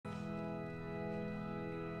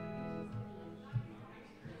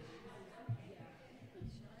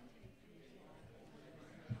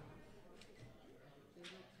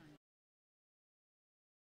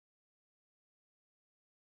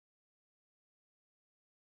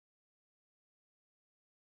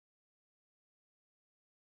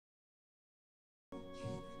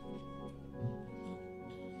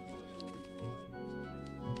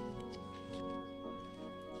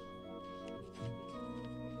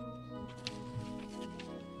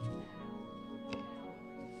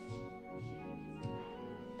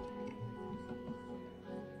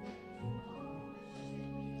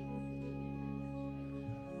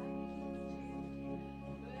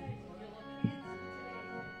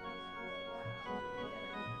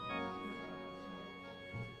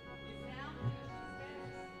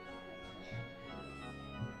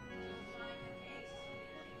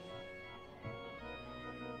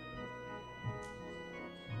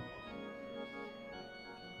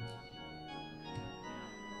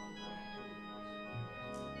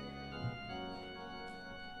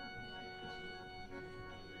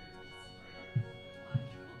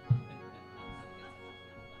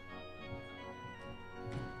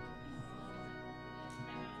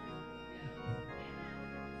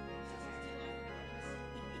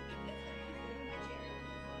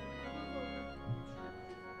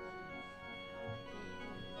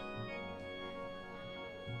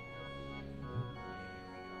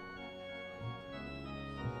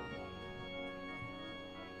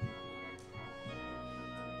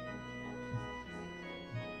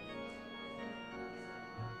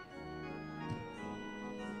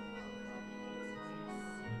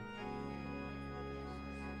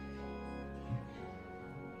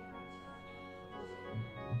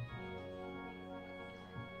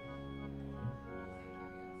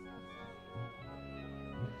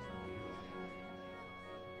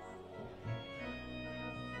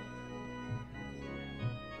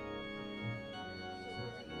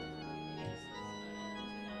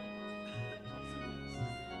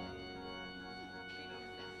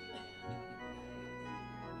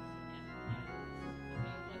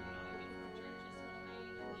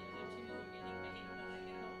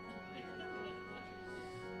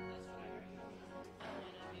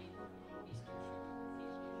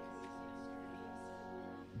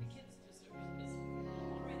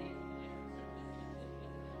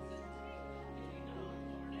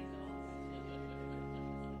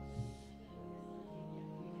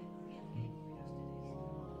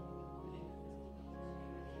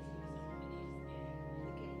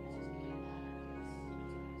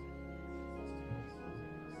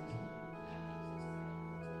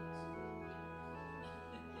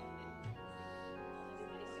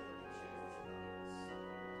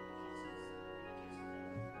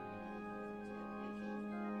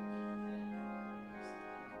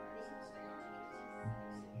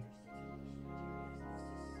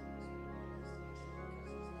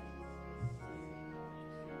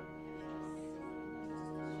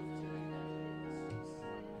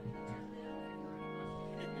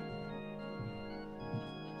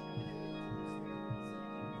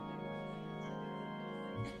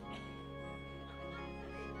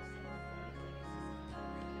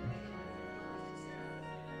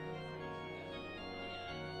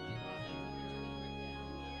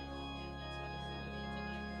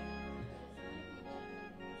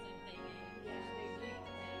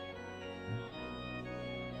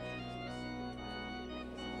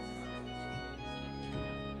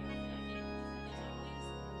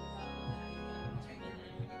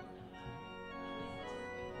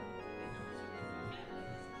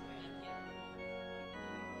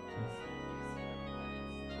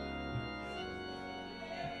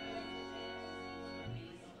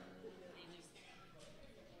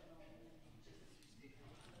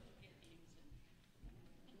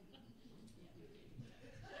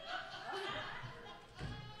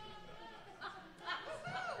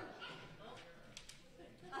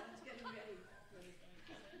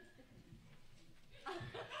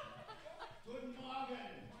Guten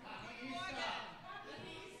Morgen. Happy Easter. Happy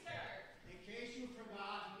Easter. In case you've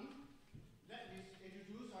forgotten, let me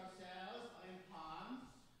introduce ourselves. I'm Hans.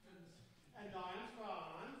 And I'm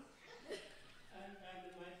Franz. And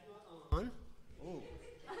the mic's not on. Oh,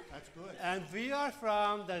 that's good. And we are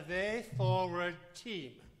from the Way Forward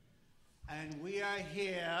team. And we are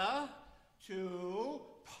here to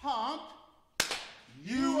pump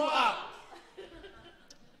you up.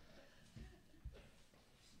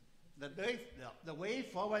 The Way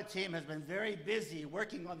Forward team has been very busy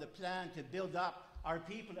working on the plan to build up our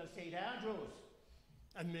people of St. Andrews.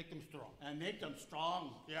 And make them strong. And make them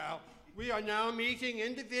strong. Yeah. We are now meeting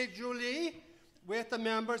individually with the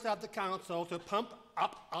members of the council to pump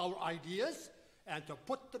up our ideas and to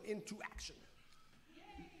put them into action.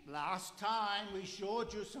 Last time we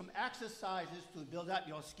showed you some exercises to build up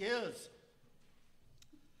your skills.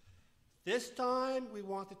 This time we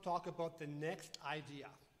want to talk about the next idea.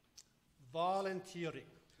 Volunteering.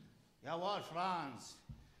 Yeah, well, Franz,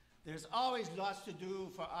 there's always lots to do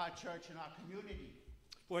for our church and our community.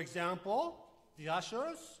 For example, the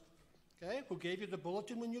ushers, okay, who gave you the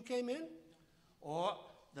bulletin when you came in. Or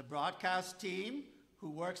the broadcast team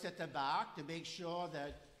who works at the back to make sure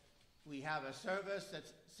that we have a service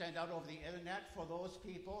that's sent out over the internet for those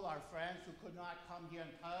people, our friends who could not come here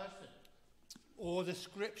in person. Or the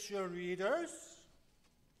scripture readers.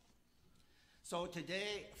 So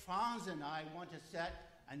today, Franz and I want to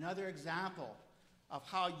set another example of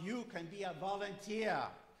how you can be a volunteer,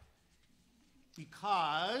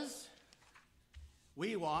 because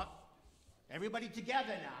we want everybody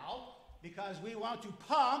together now, because we want to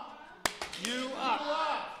pump you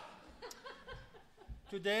up.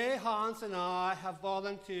 Today, Hans and I have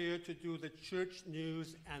volunteered to do the church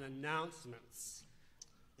news and announcements.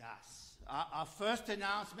 Yes. Our first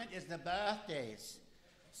announcement is the birthdays.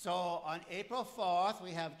 So on April 4th,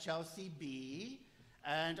 we have Chelsea B.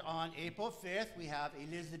 And on April 5th, we have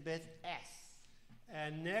Elizabeth S.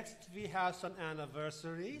 And next, we have some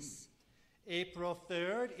anniversaries. April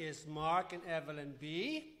 3rd is Mark and Evelyn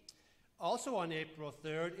B. Also on April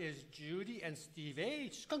 3rd is Judy and Steve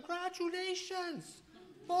H. Congratulations!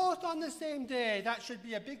 Both on the same day. That should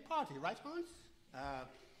be a big party, right, Hans?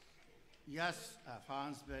 Yes,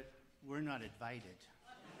 Franz, but we're not invited.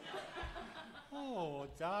 Oh,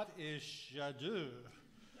 that is shadow.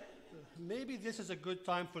 Maybe this is a good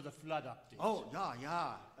time for the flood update. Oh,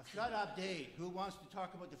 yeah. A flood update. Who wants to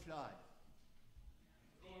talk about the flood?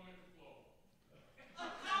 Going with the flow.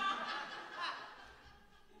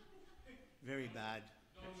 Very bad.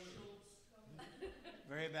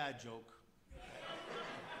 Very bad joke.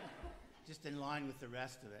 Just in line with the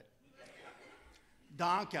rest of it.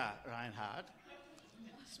 Danke, Reinhard.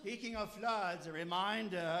 Speaking of floods, a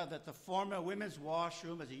reminder that the former women's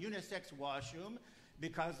washroom is a unisex washroom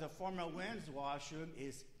because the former men's washroom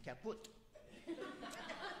is kaput.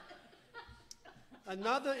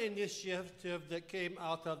 Another initiative that came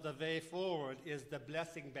out of the Way Forward is the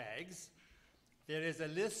blessing bags. There is a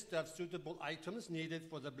list of suitable items needed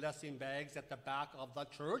for the blessing bags at the back of the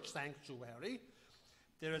church sanctuary.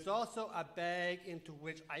 There is also a bag into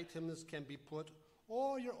which items can be put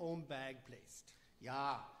or your own bag placed.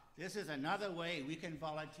 Yeah, this is another way we can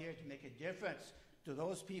volunteer to make a difference to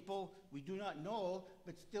those people we do not know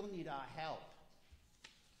but still need our help.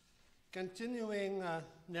 Continuing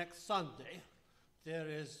next Sunday,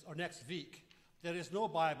 or next week, there is no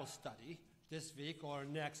Bible study this week or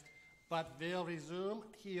next, but we'll resume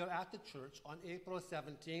here at the church on April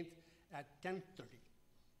 17th at 10:30.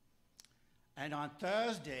 And on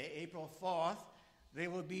Thursday, April 4th,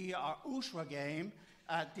 there will be our Ushra game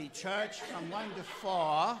at the church from 1 to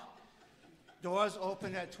 4. Doors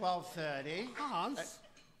open at 12:30. Hans,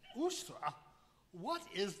 Ushra? What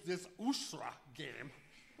is this Ushra game?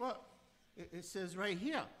 Well, it says right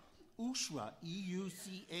here, Ushra,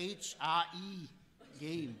 E-U-C-H-R-E,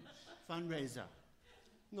 game, fundraiser.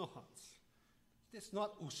 No, Hans. It's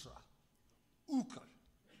not Ushra. Uker.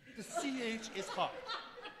 The CH is hard.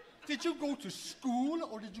 Did you go to school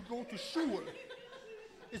or did you go to shul?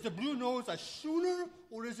 Is the blue nose a schooner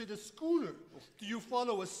or is it a schooner? Do you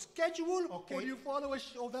follow a schedule or do you follow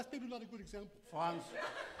oh, that's maybe not a good example. Franz,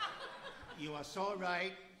 you are so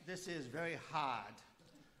right. This is very hard.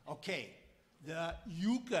 Okay, the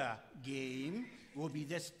euchre game will be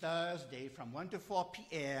this Thursday from 1 to 4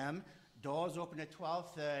 p.m. Doors open at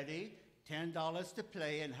 12:30. $10 to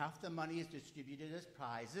play, and half the money is distributed as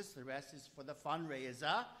prizes. The rest is for the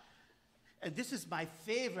fundraiser. And this is my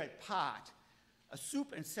favorite part. A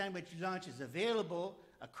soup and sandwich lunch is available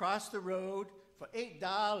across the road for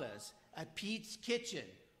 $8 at Pete's Kitchen.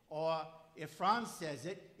 Or if Franz says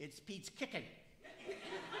it, it's Pete's Kicking.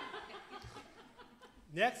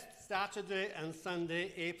 Next Saturday and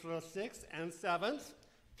Sunday, April 6th and 7th,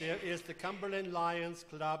 there is the Cumberland Lions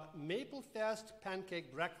Club Maple Fest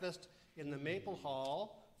Pancake Breakfast in the Maple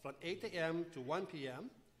Hall from 8 a.m. to 1 p.m.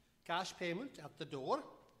 Cash payment at the door.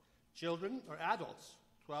 Children or adults,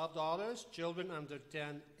 $12. Children under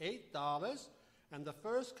 10, $8. And the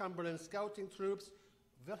first Cumberland Scouting troops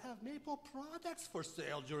will have maple products for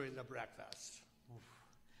sale during the breakfast.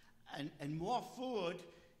 And more food.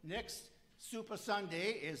 Next Super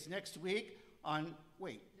Sunday is next week on,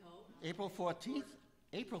 April 14th?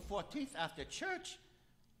 April 14th after church?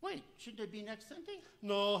 Wait, shouldn't it be next Sunday?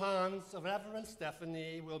 No, Hans. Reverend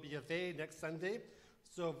Stephanie will be away next Sunday,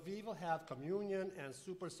 so we will have communion and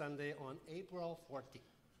Super Sunday on April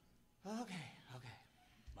 14th. Okay.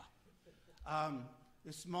 Well,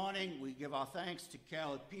 this morning we give our thanks to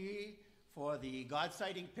Carol P. for the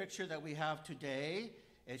God-sighting picture that we have today.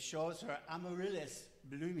 It shows her amaryllis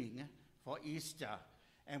blooming for Easter.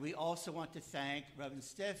 And we also want to thank Reverend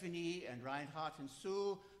Stephanie and Reinhardt and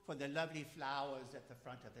Sue for the lovely flowers at the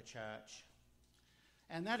front of the church.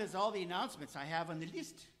 And that is all the announcements I have on the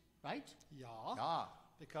list, right? Yeah.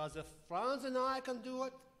 Because if Franz and I can do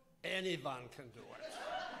it, anyone can do it.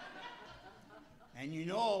 And you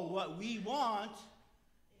know what we want?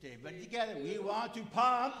 Everybody together. We want to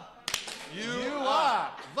pump. You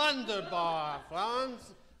are wunderbar,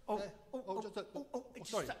 Franz.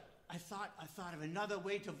 Sorry. I thought of another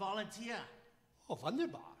way to volunteer. Oh,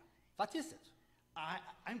 wunderbar. What is it?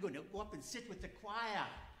 I'm going to go up and sit with the choir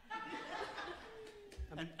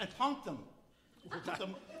and pump them.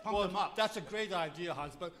 Pump them up. That's a great idea,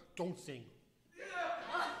 Hans, but don't sing.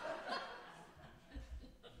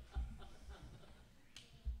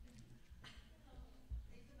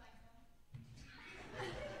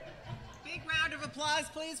 Big round of applause,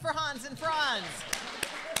 please, for Hans and Franz.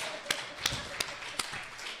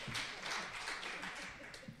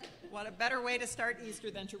 What a better way to start Easter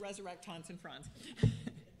than to resurrect Hans and Franz.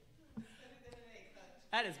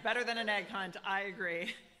 That is better than an egg hunt, I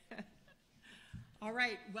agree. All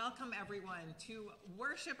right, welcome everyone to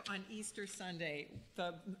worship on Easter Sunday.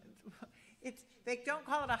 They don't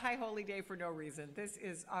call it a high holy day for no reason. This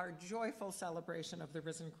is our joyful celebration of the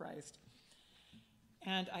risen Christ.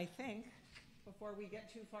 And I think, before we get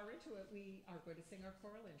too far into it, we are going to sing our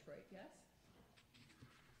choral introit, yes?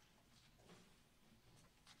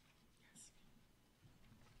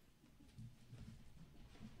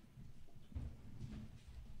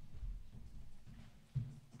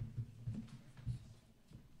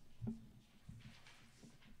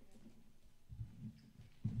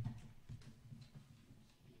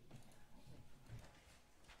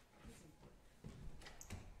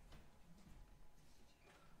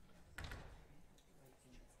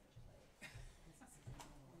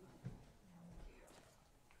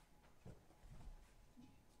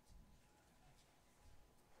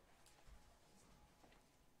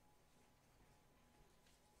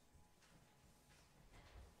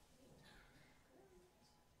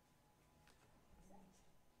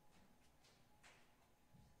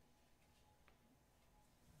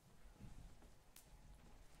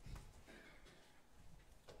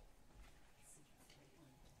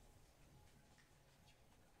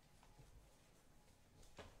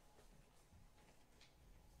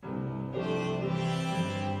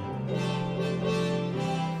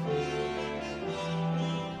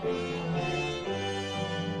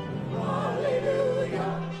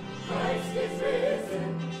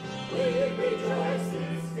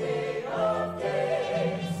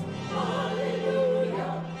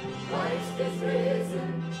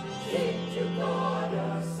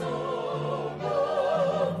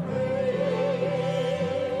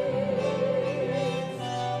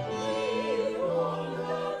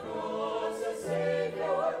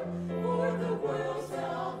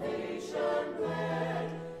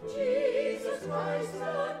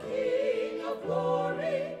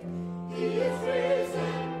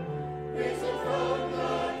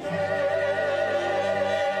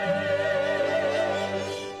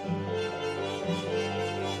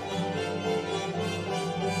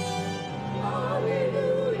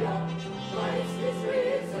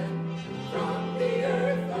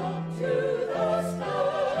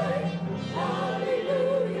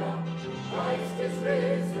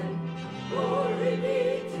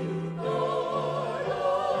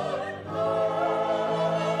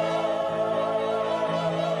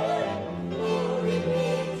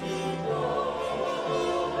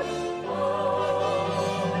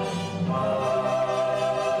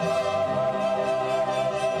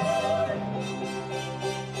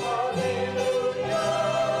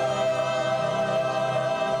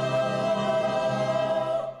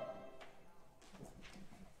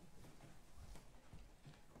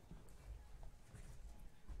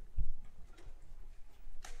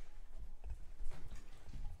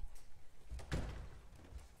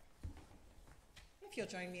 If you'll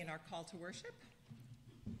join me in our call to worship.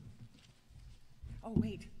 Oh,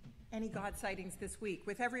 wait. Any God sightings this week?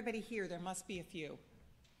 With everybody here, there must be a few.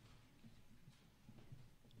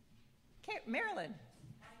 Okay, Marilyn.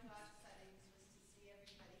 My God settings was to see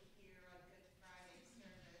everybody here on Good Friday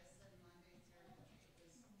service and Monday service.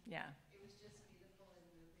 It was just beautiful and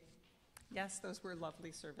moving. Yes, those were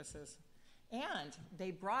lovely services. And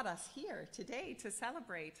they brought us here today to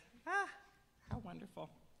celebrate. How wonderful.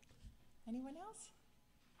 Anyone else?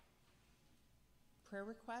 Prayer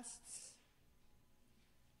requests?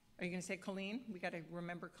 Are you going to say Colleen? We got to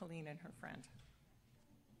remember Colleen and her friend.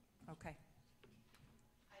 Okay.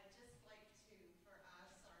 I'd just like to, for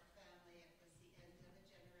us, our family, it was the end of a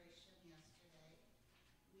generation yesterday.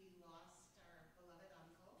 We lost our beloved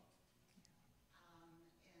uncle. And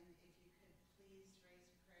if you could please raise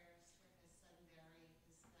prayers for his son Barry,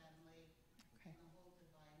 his family, Okay. and the whole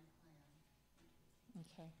divine clan.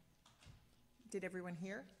 Okay. Did everyone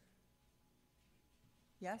hear?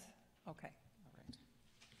 Yes? Okay. All right.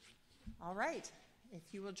 All right. If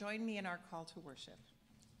you will join me in our call to worship.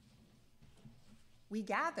 We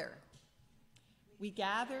gather. We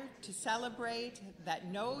gather to celebrate that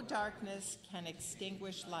no darkness can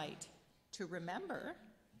extinguish light, to remember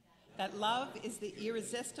that love is the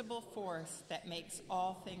irresistible force that makes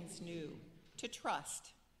all things new, to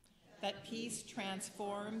trust that peace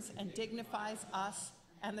transforms and dignifies us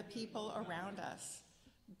and the people around us.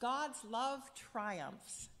 God's love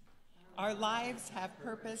triumphs. Our lives have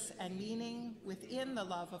purpose and meaning within the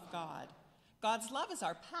love of God. God's love is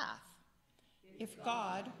our path. If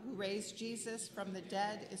God, who raised Jesus from the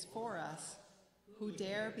dead, is for us, who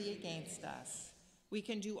dare be against us? We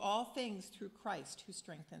can do all things through Christ who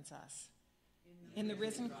strengthens us. In the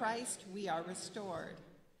risen Christ, we are restored.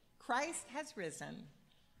 Christ has risen.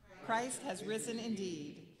 Christ has risen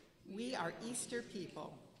indeed. We are Easter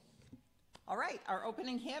people. All right, our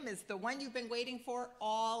opening hymn is the one you've been waiting for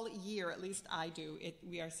all year, at least I do.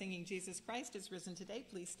 We are singing Jesus Christ is risen today.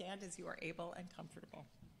 Please stand as you are able and comfortable.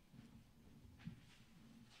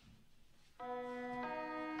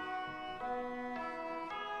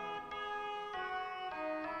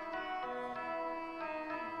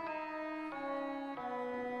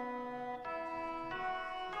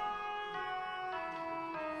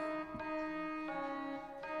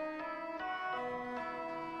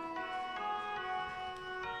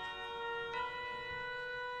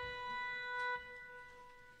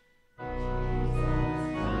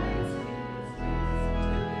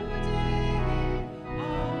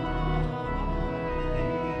 Today,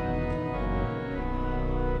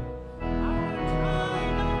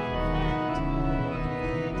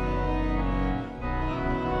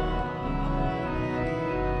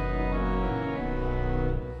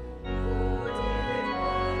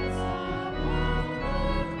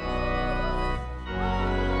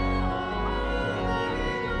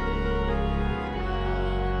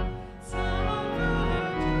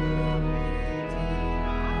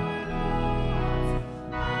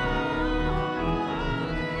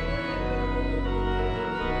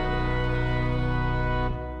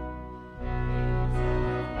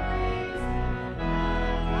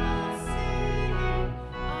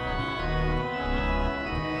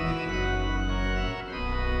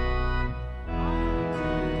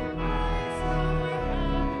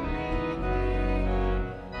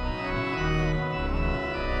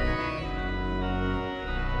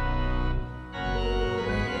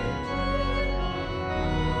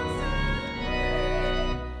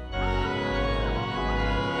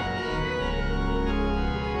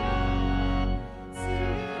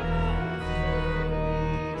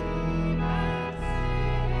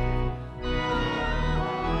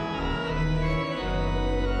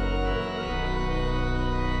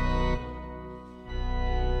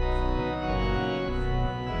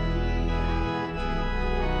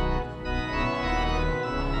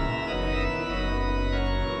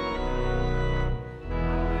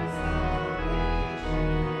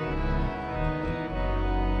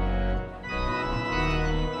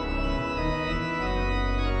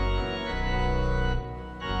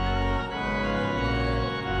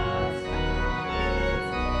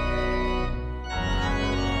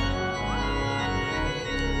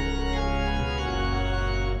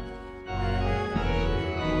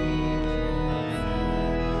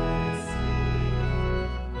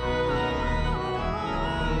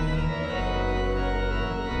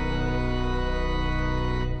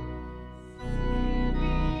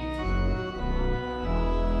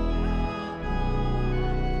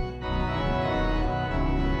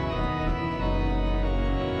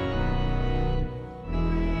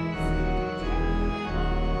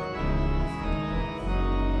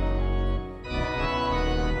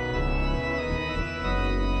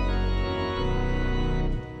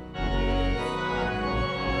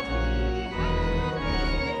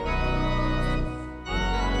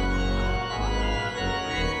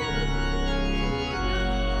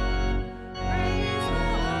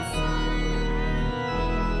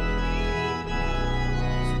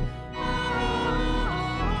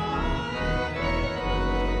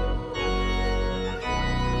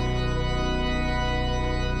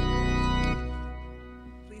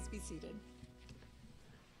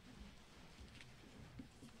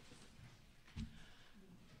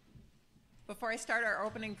 Before I start our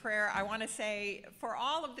opening prayer, I want to say, for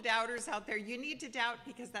all of the doubters out there, you need to doubt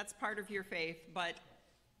because that's part of your faith. But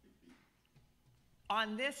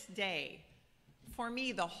on this day, for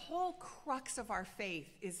me, the whole crux of our faith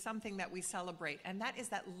is something that we celebrate, and that is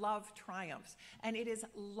that love triumphs. And it is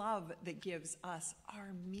love that gives us our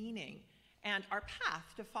meaning and our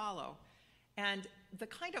path to follow. And the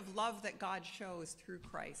kind of love that God shows through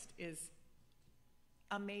Christ is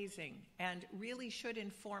amazing and really should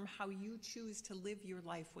inform how you choose to live your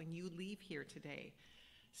life when you leave here today.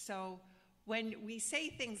 So when we say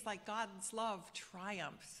things like God's love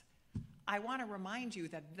triumphs, I want to remind you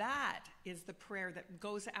that that is the prayer that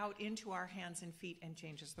goes out into our hands and feet and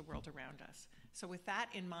changes the world around us. So with that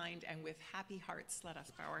in mind and with happy hearts, let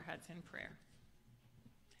us bow our heads in prayer.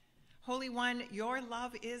 Holy One, your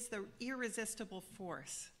love is the irresistible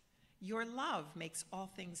force. Your love makes all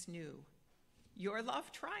things new. Your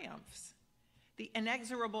love triumphs. The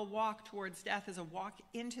inexorable walk towards death is a walk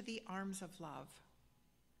into the arms of love.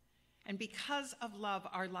 And because of love,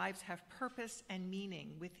 our lives have purpose and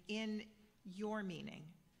meaning within your meaning.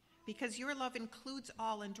 Because your love includes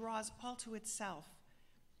all and draws all to itself.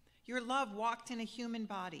 Your love walked in a human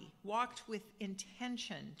body, walked with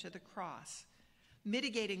intention to the cross,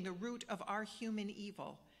 mitigating the root of our human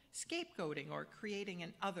evil, scapegoating or creating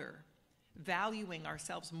an other, valuing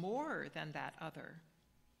ourselves more than that other.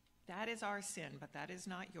 That is our sin, but that is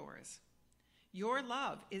not yours. Your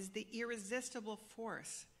love is the irresistible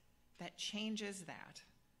force that changes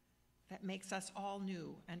that makes us all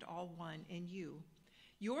new and all one in you.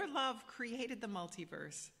 Your love created the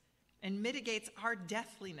multiverse and mitigates our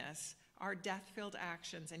deathliness, our death-filled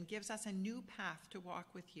actions, and gives us a new path to walk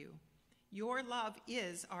with you. Your love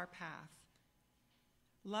is our path.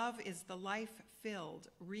 Love is the life-filled,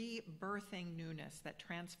 rebirthing newness that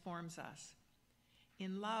transforms us.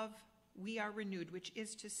 In love, we are renewed, which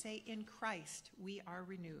is to say, in Christ, we are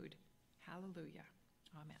renewed. Hallelujah.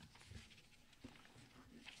 Amen.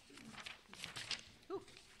 Ooh.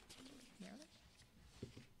 Meredith?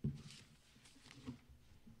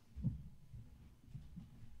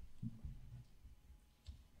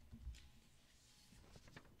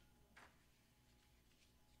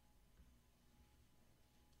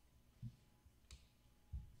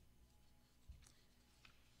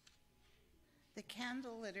 The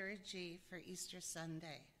Candle Liturgy for Easter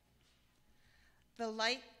Sunday. The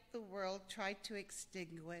light the world tried to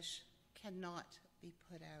extinguish cannot be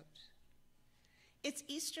put out. It's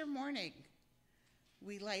Easter morning.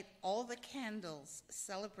 We light all the candles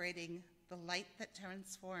celebrating the light that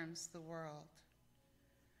transforms the world.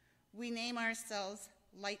 We name ourselves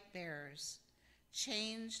light bearers,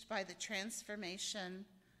 changed by the transformation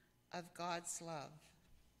of God's love.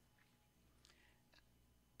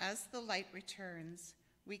 As the light returns,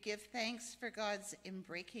 we give thanks for God's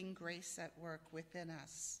inbreaking grace at work within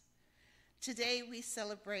us. Today we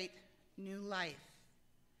celebrate new life,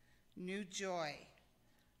 new joy,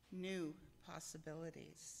 new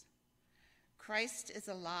possibilities. Christ is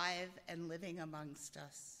alive and living amongst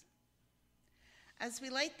us. As we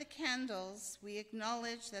light the candles, we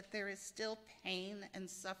acknowledge that there is still pain and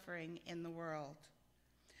suffering in the world.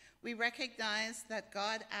 We recognize that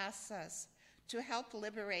God asks us to help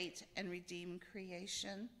liberate and redeem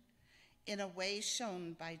creation in a way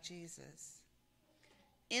shown by Jesus.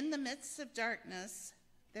 In the midst of darkness,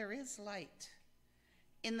 there is light.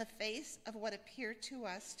 In the face of what appear to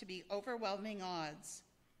us to be overwhelming odds,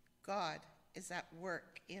 God is at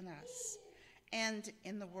work in us and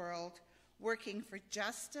in the world, working for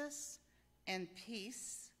justice and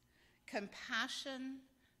peace, compassion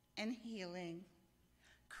and healing.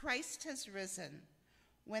 Christ has risen.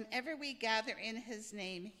 Whenever we gather in his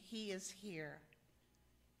name, he is here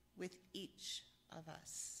with each of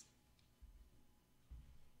us.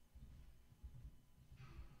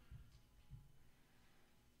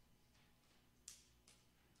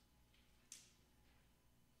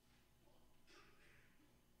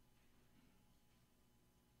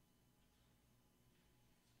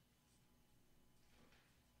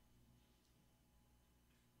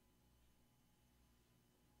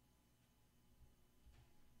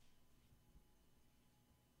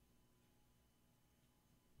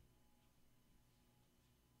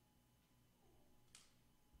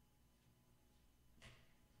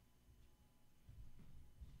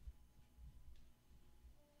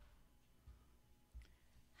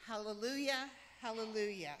 Hallelujah,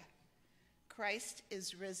 hallelujah. Christ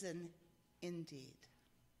is risen indeed.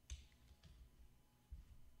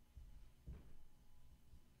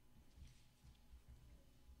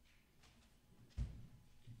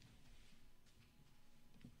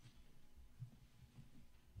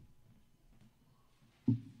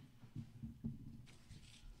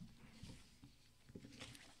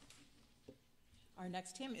 Our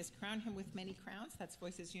next hymn is Crown Him with Many Crowns. That's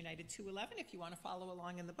Voices United 211. If you want to follow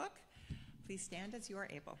along in the book, please stand as you are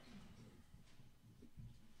able.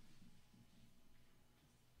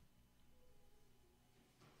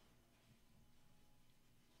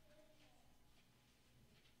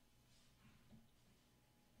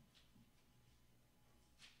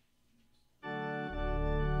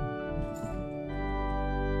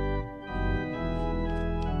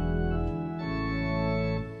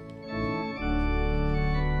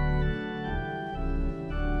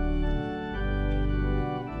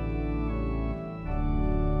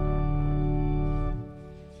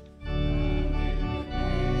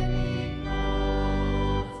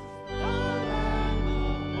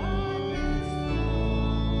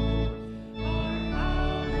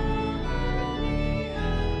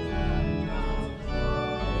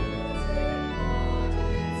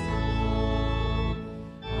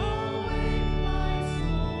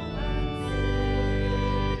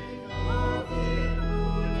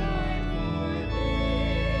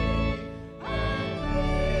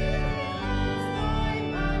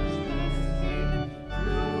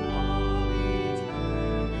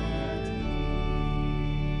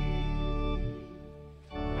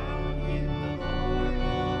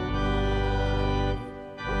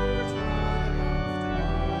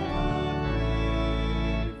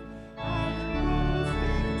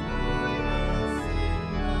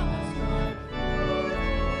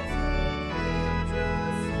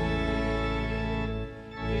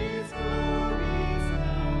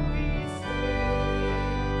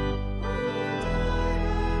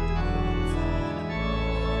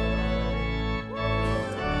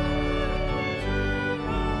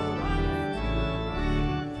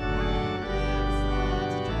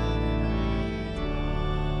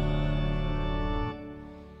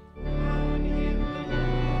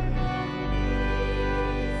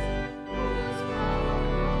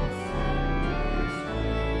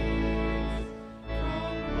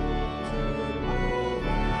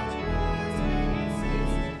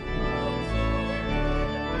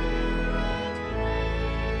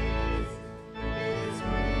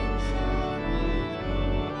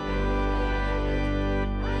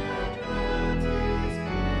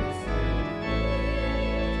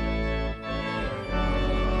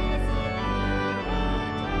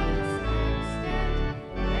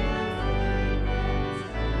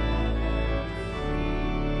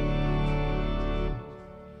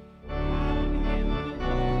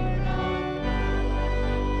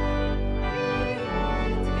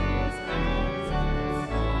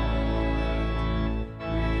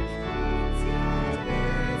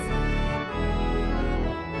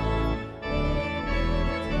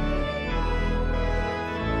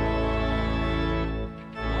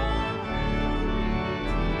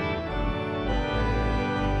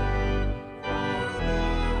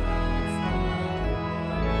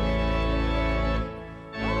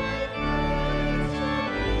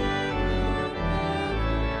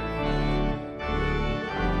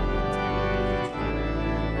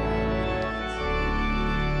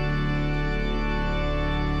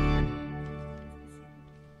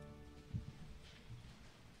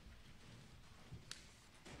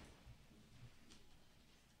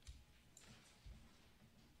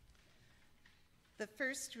 The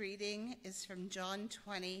first reading is from John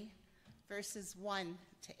 20, verses 1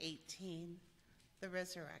 to 18, the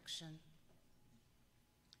resurrection.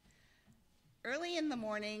 Early in the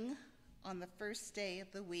morning, on the first day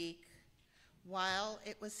of the week, while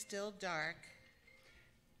it was still dark,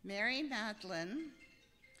 Mary Magdalene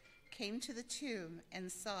came to the tomb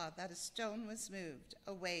and saw that a stone was moved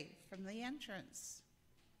away from the entrance.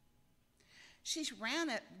 She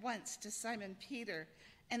ran at once to Simon Peter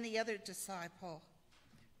and the other disciple,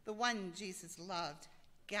 the one Jesus loved,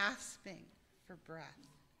 gasping for breath.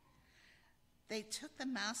 They took the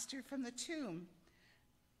master from the tomb.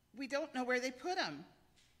 We don't know where they put him.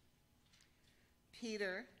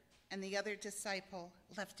 Peter and the other disciple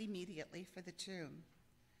left immediately for the tomb.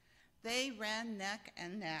 They ran neck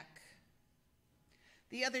and neck.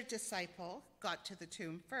 The other disciple got to the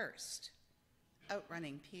tomb first,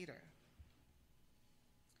 outrunning Peter.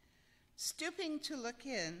 Stooping to look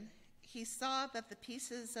in, he saw that the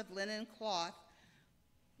pieces of linen cloth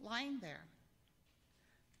lying there,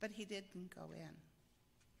 but he didn't go in.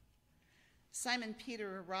 Simon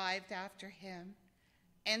Peter arrived after him,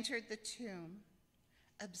 entered the tomb,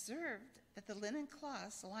 observed that the linen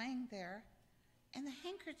cloths lying there and the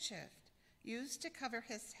handkerchief used to cover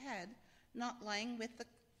his head not lying with the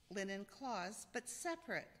linen cloths, but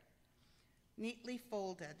separate, neatly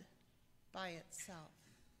folded by itself.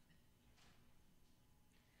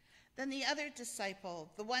 Then the other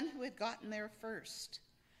disciple, the one who had gotten there first,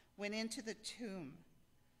 went into the tomb,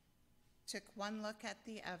 took one look at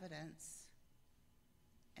the evidence,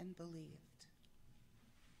 and believed.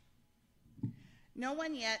 No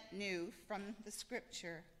one yet knew from the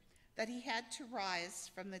scripture that he had to rise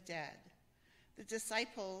from the dead. The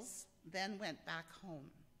disciples then went back home.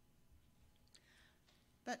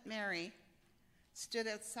 But Mary stood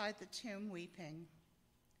outside the tomb weeping.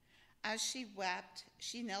 As she wept,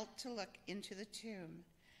 she knelt to look into the tomb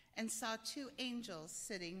and saw two angels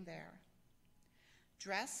sitting there,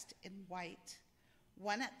 dressed in white,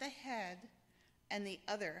 one at the head and the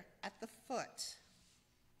other at the foot,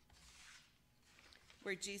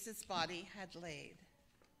 where Jesus' body had laid.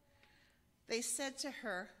 They said to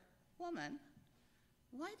her, "Woman,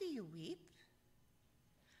 why do you weep?"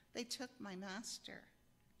 "They took my master,"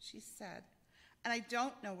 she said, "and I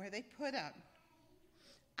don't know where they put him."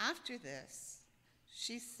 After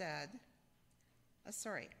she said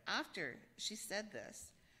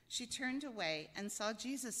this, she turned away and saw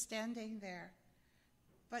Jesus standing there,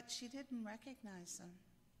 but she didn't recognize him.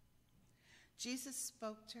 Jesus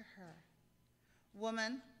spoke to her,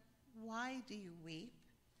 "Woman, why do you weep?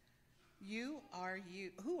 Who are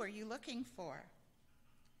you looking for?"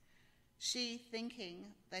 She,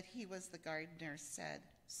 thinking that he was the gardener, said,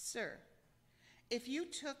 "Sir, if you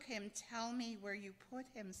took him, tell me where you put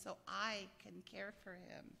him so I can care for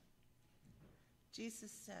him."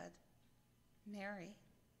 Jesus said, "Mary."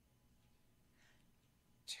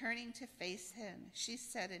 Turning to face him, she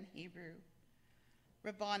said in Hebrew,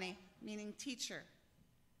 "Rabboni," meaning teacher.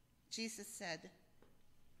 Jesus said,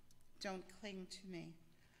 "Don't cling to me,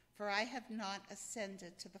 for I have not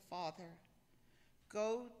ascended to the Father.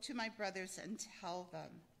 Go to my brothers and tell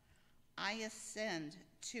them, I ascend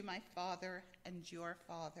to my Father and your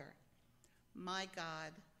Father, my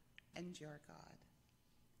God and your God."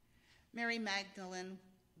 Mary Magdalene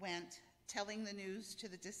went, telling the news to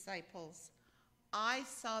the disciples, "I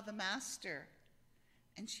saw the Master,"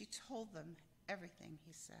 and she told them everything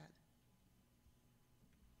he said.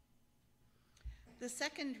 The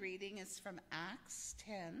second reading is from Acts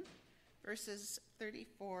 10, verses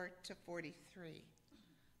 34 to 43.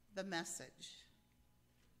 The Message.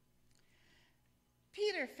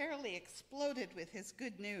 Peter fairly exploded with his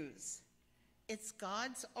good news. It's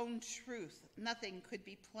God's own truth. Nothing could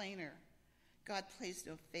be plainer. God plays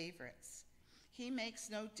no favorites. He makes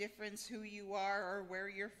no difference who you are or where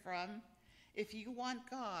you're from. If you want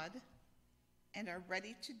God and are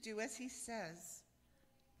ready to do as he says,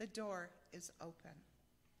 the door is open.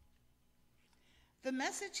 The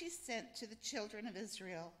message he sent to the children of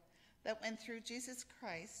Israel, that when through Jesus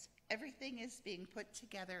Christ, everything is being put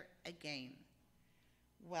together again.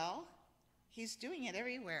 Well, he's doing it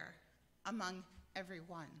everywhere, among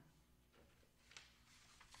everyone.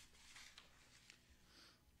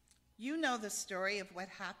 You know the story of what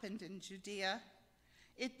happened in Judea.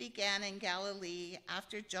 It began in Galilee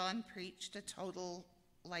after John preached a total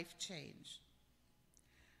life change.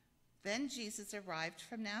 Then Jesus arrived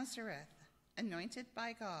from Nazareth, anointed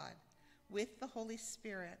by God, with the Holy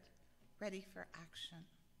Spirit, ready for action.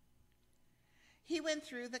 He went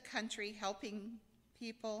through the country helping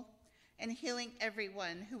people and healing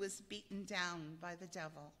everyone who was beaten down by the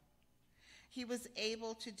devil. He was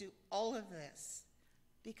able to do all of this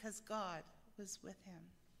because God was with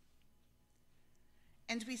him.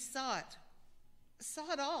 And we saw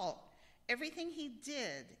it all, everything he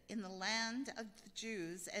did in the land of the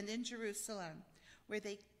Jews and in Jerusalem, where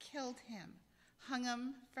they killed him, hung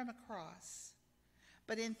him from a cross.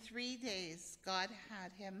 But in 3 days, God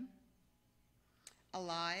had him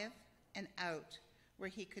alive and out where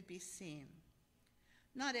he could be seen.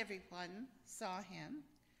 Not everyone saw him.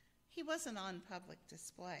 He wasn't on public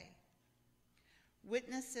display.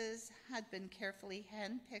 Witnesses had been carefully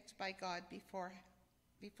handpicked by God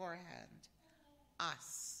beforehand.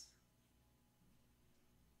 Us.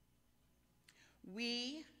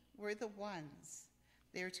 We were the ones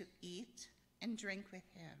there to eat and drink with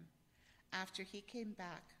him after he came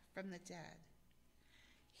back from the dead.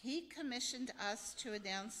 He commissioned us to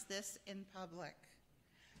announce this in public,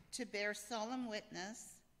 to bear solemn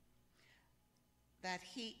witness that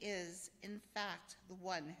he is, in fact, the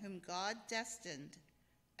one whom God destined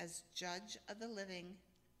as judge of the living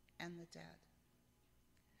and the dead.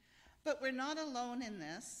 But we're not alone in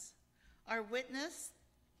this. Our witness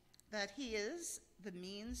that he is the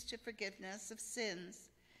means to forgiveness of sins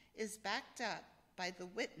is backed up by the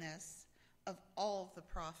witness of all the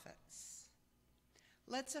prophets.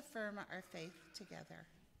 Let's affirm our faith together.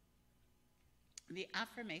 The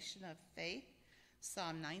affirmation of faith,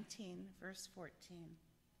 Psalm 19, verse 14.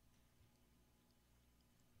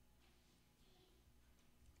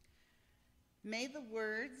 May the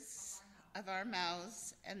words of our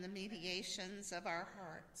mouths and the meditations of our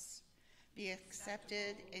hearts be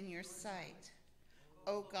accepted in your sight,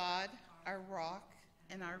 O God, our rock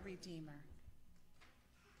and our Redeemer.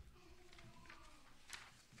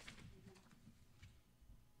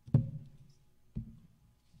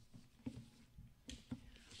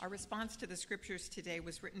 Our response to the scriptures today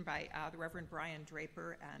was written by the Reverend Brian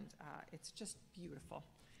Draper, and it's just beautiful.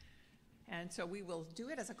 And so we will do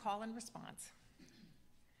it as a call and response.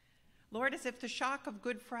 Lord, as if the shock of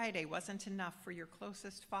Good Friday wasn't enough for your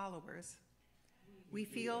closest followers, we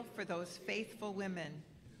feel for those faithful women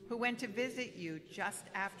who went to visit you just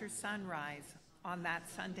after sunrise on that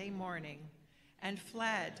Sunday morning and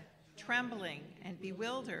fled, trembling and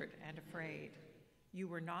bewildered and afraid. You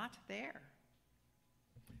were not there.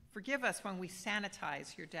 Forgive us when we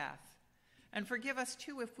sanitize your death, and forgive us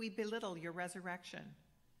too if we belittle your resurrection.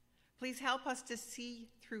 Please help us to see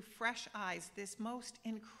through fresh eyes this most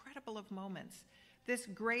incredible of moments, this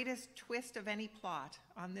greatest twist of any plot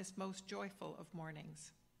on this most joyful of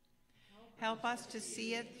mornings. Help us to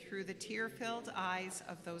see it through the tear-filled eyes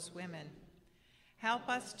of those women. Help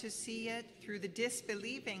us to see it through the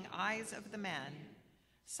disbelieving eyes of the men,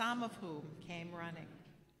 some of whom came running.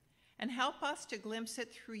 And help us to glimpse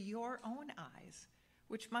it through your own eyes,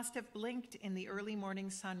 which must have blinked in the early morning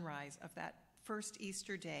sunrise of that first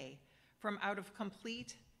Easter day from out of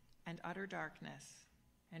complete and utter darkness,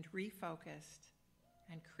 and refocused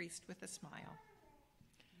and creased with a smile.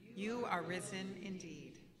 You are risen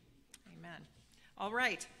indeed. Amen. All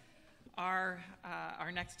right. Our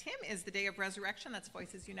next hymn is the Day of Resurrection. That's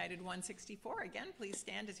Voices United 164. Again, please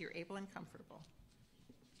stand as you're able and comfortable.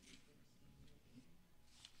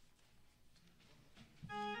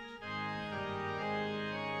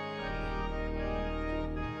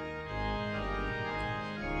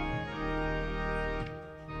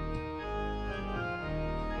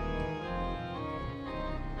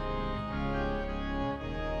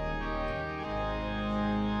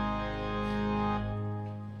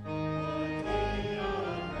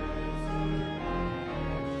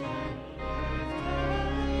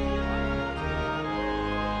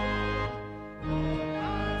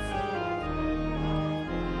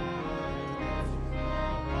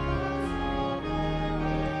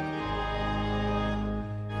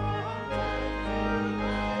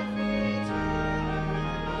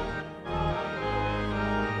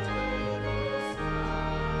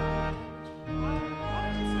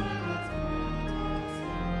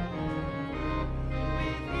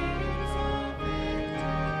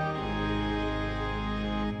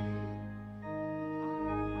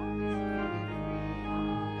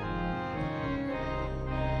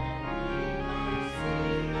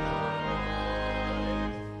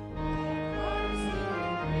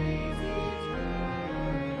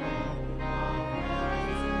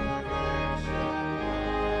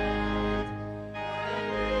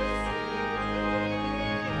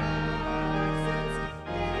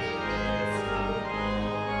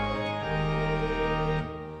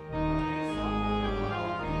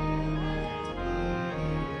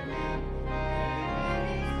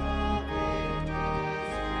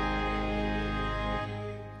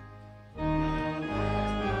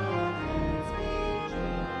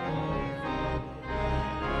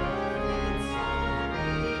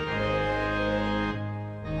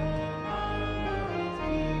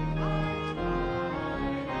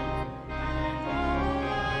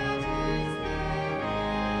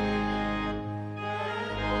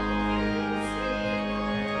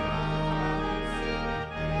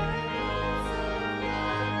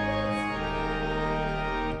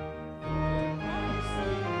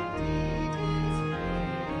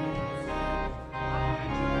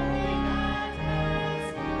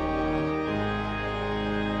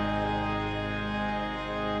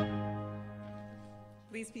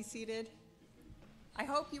 Please be seated. I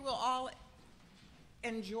hope you will all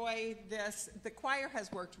enjoy this. The choir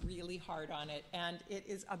has worked really hard on it, and it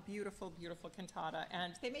is a beautiful, beautiful cantata.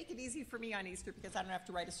 And they make it easy for me on Easter because I don't have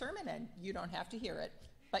to write a sermon, and you don't have to hear it.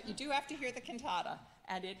 But you do have to hear the cantata,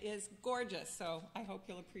 and it is gorgeous, so I hope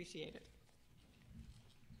you'll appreciate it.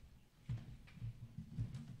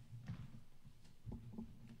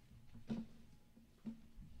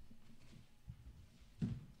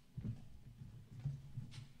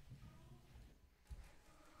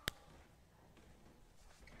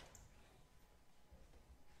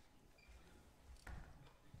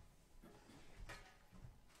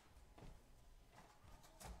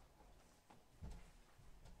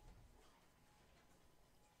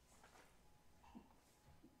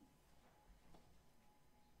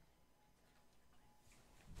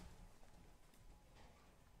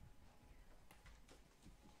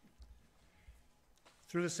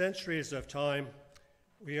 Through the centuries of time,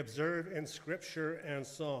 we observe in scripture and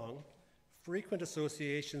song frequent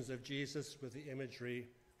associations of Jesus with the imagery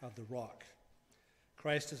of the rock.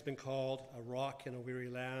 Christ has been called a rock in a weary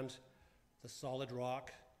land, the solid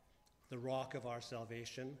rock, the rock of our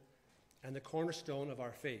salvation, and the cornerstone of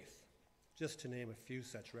our faith, just to name a few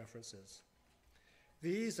such references.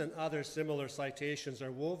 These and other similar citations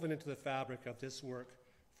are woven into the fabric of this work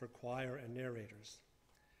for choir and narrators.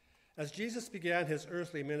 As Jesus began his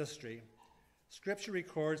earthly ministry, Scripture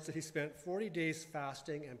records that he spent 40 days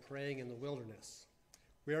fasting and praying in the wilderness,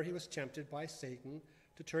 where he was tempted by Satan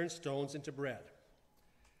to turn stones into bread.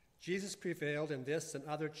 Jesus prevailed in this and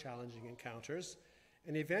other challenging encounters,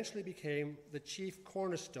 and eventually became the chief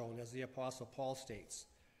cornerstone, as the Apostle Paul states,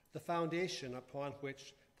 the foundation upon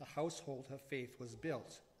which the household of faith was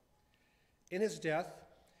built. In his death,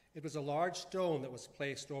 it was a large stone that was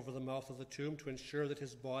placed over the mouth of the tomb to ensure that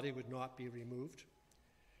his body would not be removed.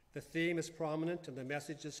 The theme is prominent and the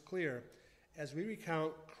message is clear as we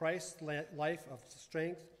recount Christ's life of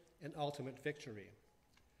strength and ultimate victory.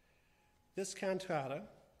 This cantata,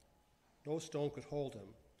 No Stone Could Hold Him,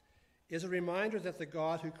 is a reminder that the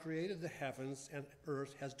God who created the heavens and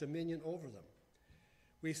earth has dominion over them.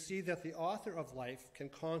 We see that the author of life can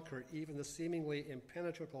conquer even the seemingly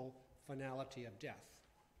impenetrable finality of death.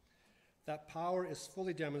 That power is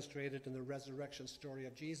fully demonstrated in the resurrection story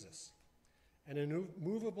of Jesus. An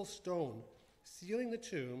immovable stone sealing the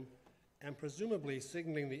tomb and presumably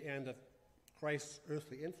signaling the end of Christ's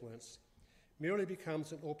earthly influence merely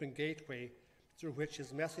becomes an open gateway through which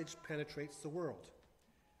his message penetrates the world.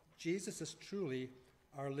 Jesus is truly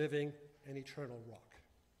our living and eternal rock.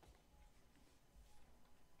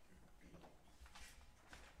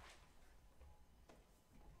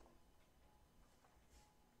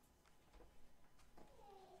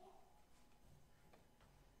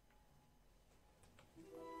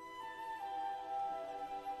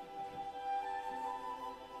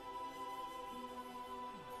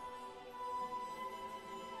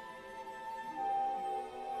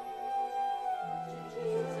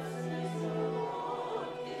 Jesus is the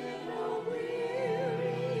rock in a weary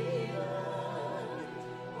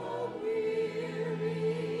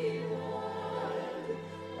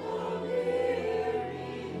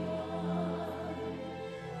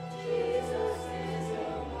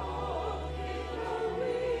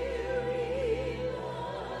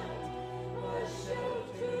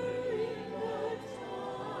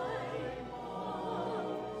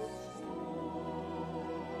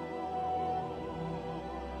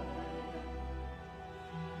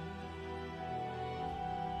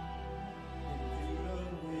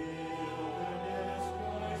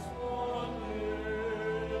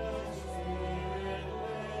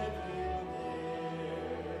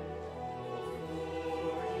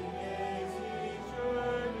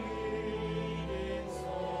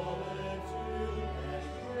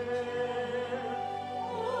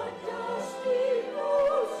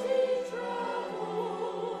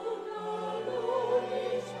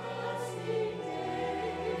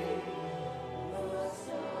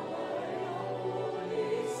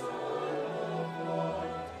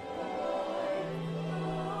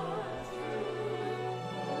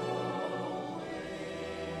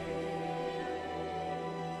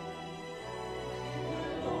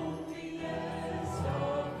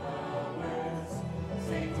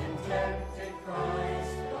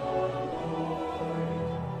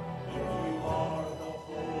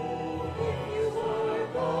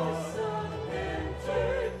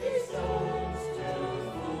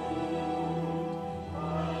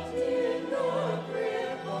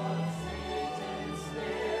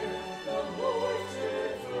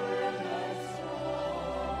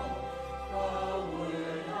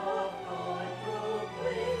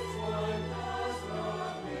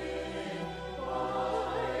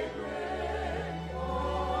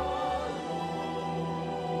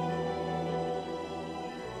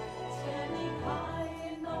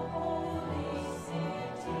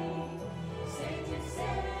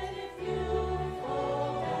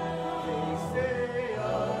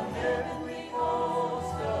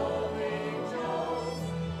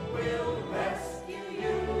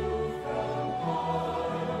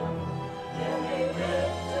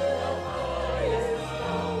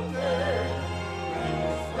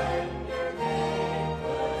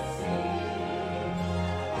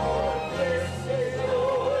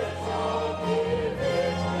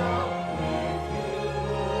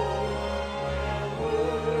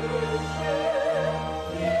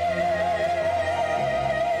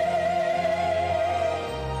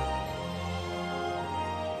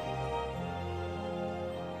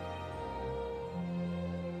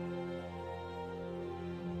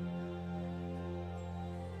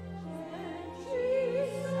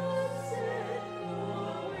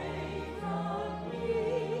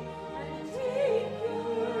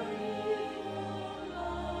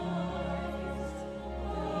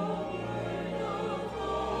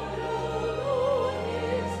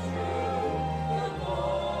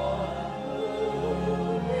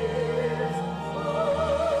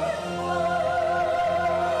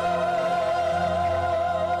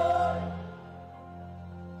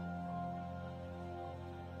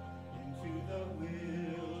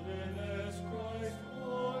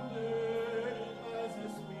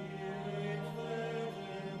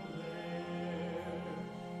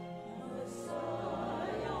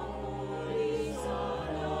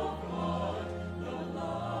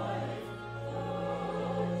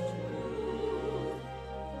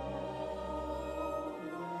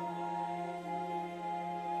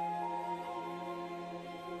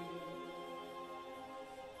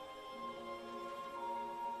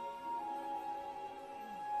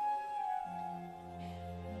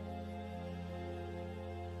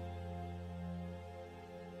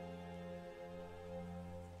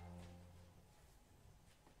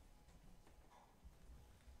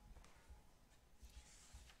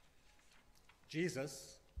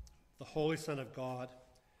Jesus, the Holy Son of God,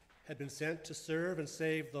 had been sent to serve and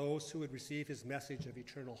save those who would receive his message of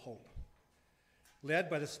eternal hope. Led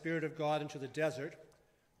by the Spirit of God into the desert,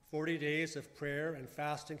 40 days of prayer and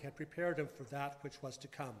fasting had prepared him for that which was to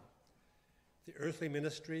come. The earthly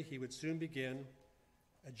ministry he would soon begin,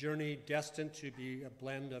 a journey destined to be a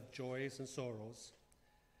blend of joys and sorrows.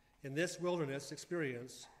 In this wilderness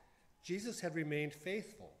experience, Jesus had remained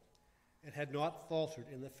faithful and had not faltered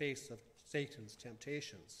in the face of Satan's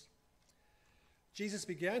temptations. Jesus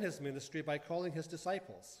began his ministry by calling his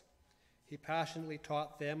disciples. He passionately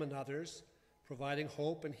taught them and others, providing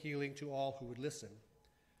hope and healing to all who would listen.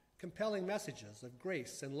 Compelling messages of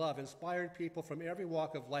grace and love inspired people from every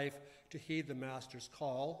walk of life to heed the Master's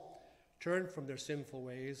call, turn from their sinful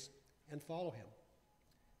ways, and follow him.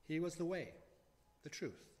 He was the way, the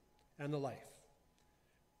truth, and the life.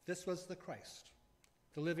 This was the Christ,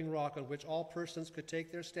 the living rock on which all persons could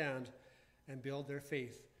take their stand and build their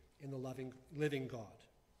faith in the living God.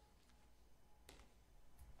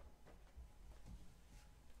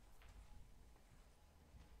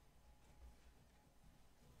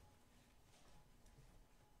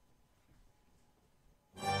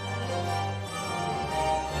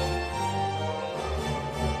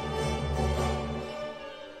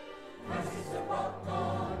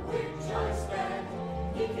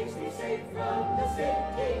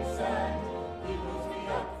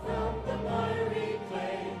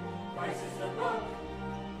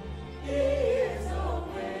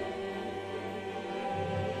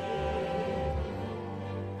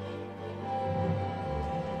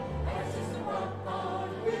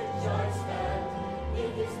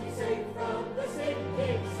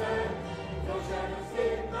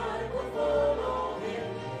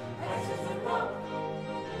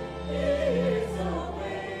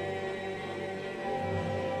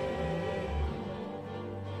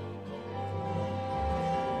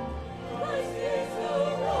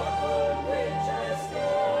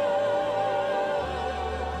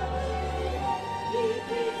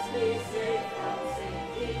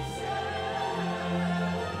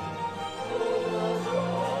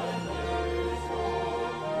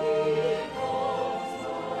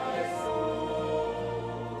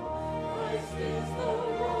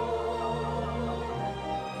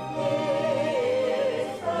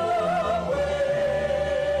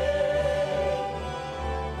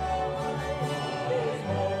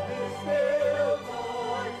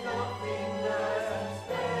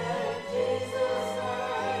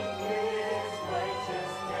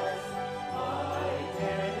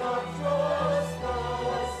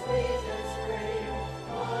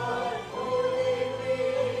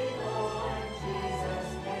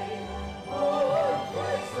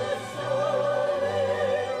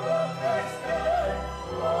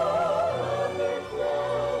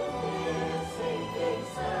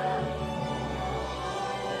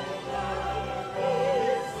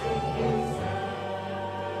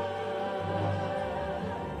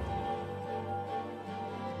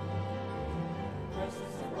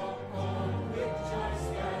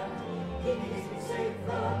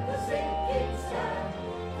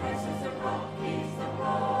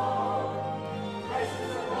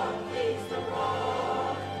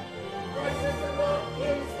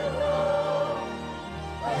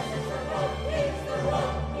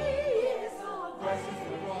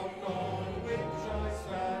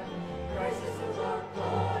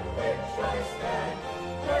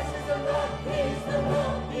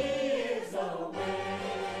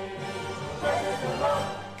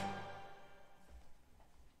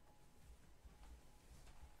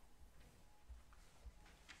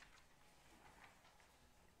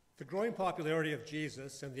 The growing popularity of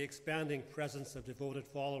Jesus and the expanding presence of devoted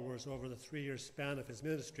followers over the 3-year span of his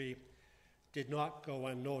ministry did not go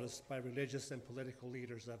unnoticed by religious and political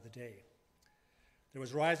leaders of the day. There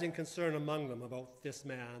was rising concern among them about this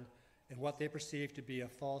man and what they perceived to be a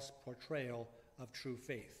false portrayal of true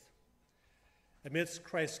faith. Amidst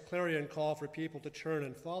Christ's clarion call for people to turn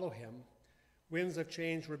and follow him, winds of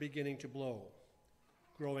change were beginning to blow.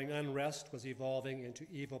 Growing unrest was evolving into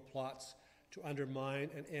evil plots to undermine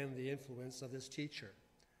and end the influence of this teacher,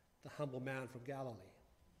 the humble man from Galilee.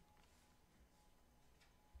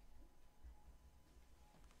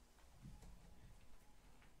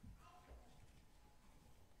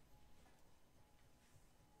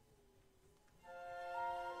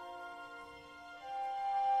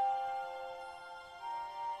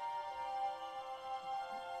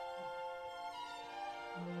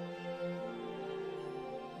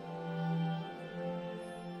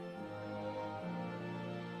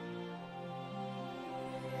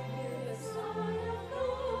 The Son of God.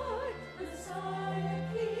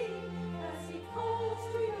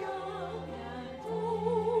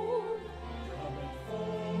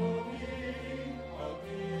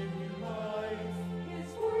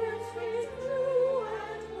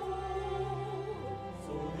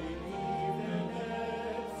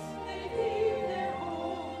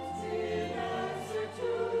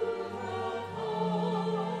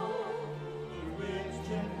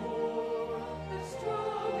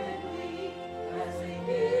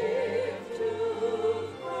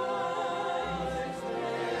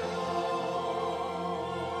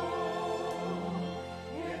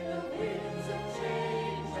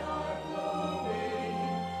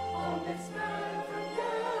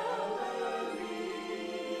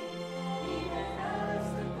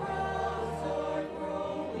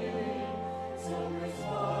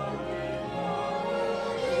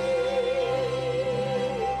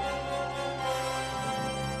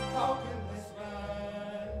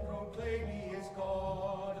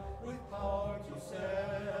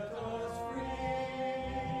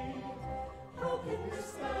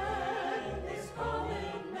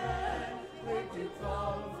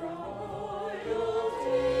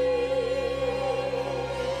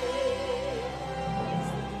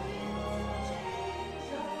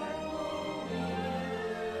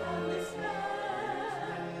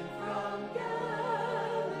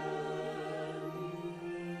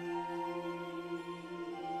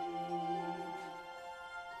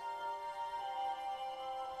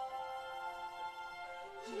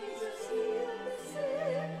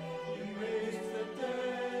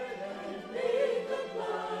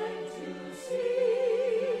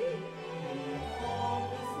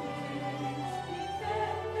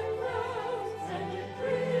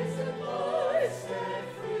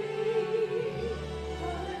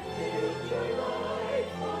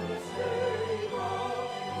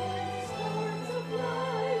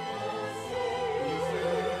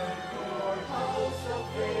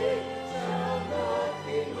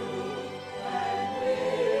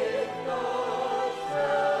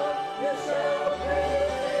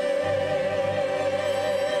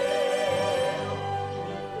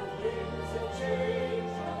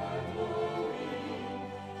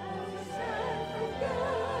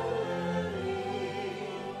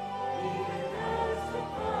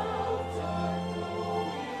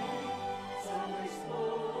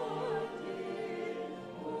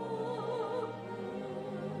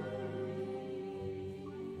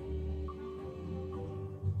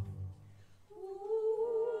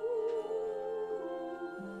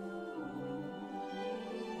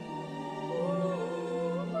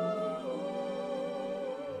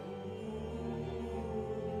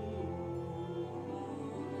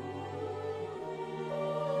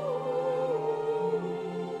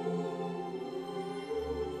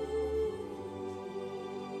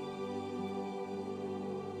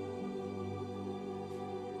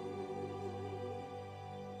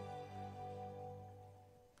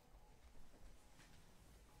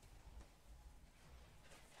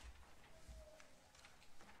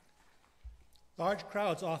 Large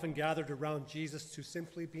crowds often gathered around Jesus to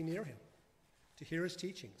simply be near him, to hear his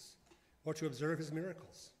teachings, or to observe his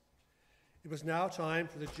miracles. It was now time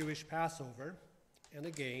for the Jewish Passover, and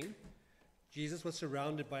again, Jesus was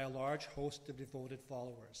surrounded by a large host of devoted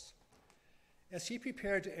followers. As he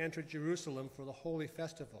prepared to enter Jerusalem for the holy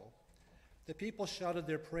festival, the people shouted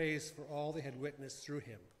their praise for all they had witnessed through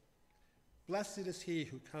him. Blessed is he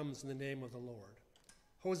who comes in the name of the Lord.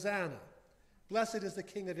 Hosanna! Blessed is the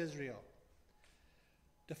King of Israel.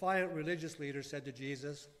 Defiant religious leaders said to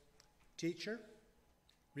Jesus, "Teacher,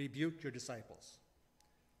 rebuke your disciples.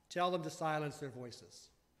 Tell them to silence their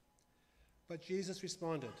voices." But Jesus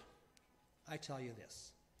responded, "I tell you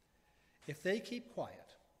this, if they keep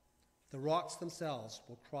quiet, the rocks themselves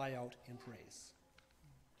will cry out in praise."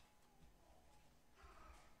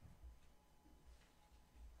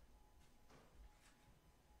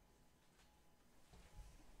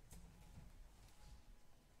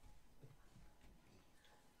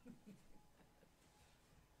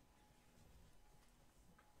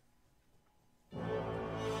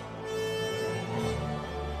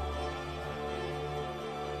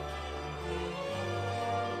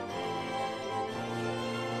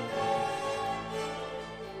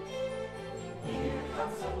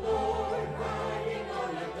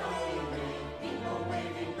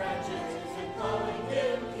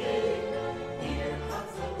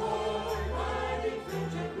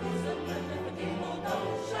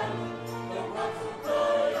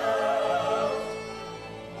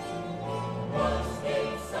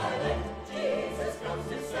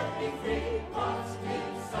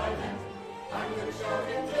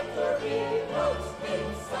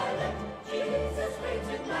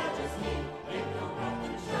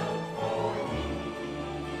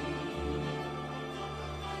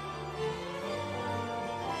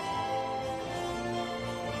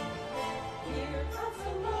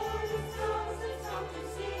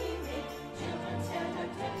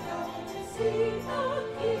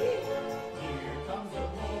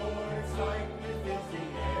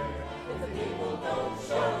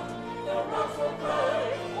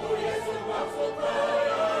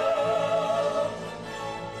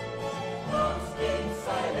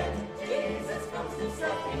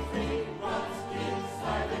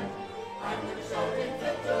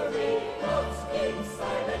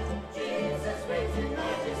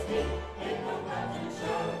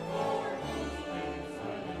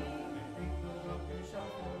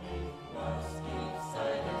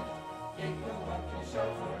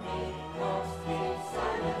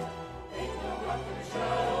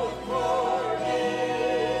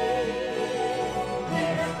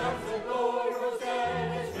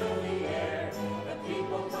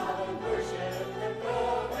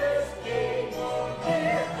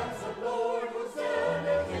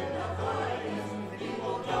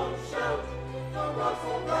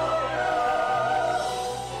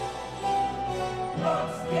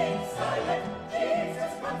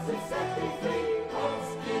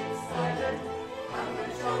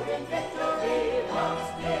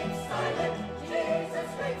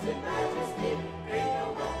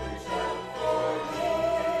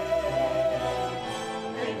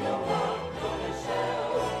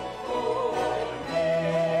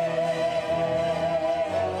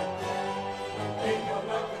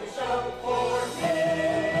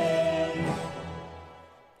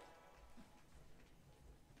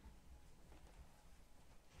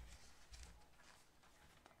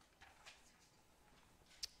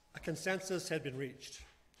 Consensus had been reached.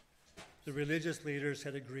 The religious leaders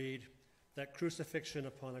had agreed that crucifixion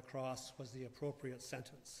upon a cross was the appropriate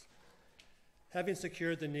sentence. Having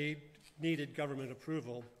secured the needed government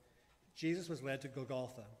approval, Jesus was led to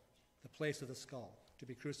Golgotha, the place of the skull, to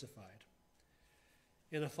be crucified.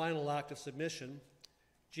 In a final act of submission,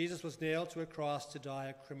 Jesus was nailed to a cross to die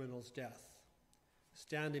a criminal's death.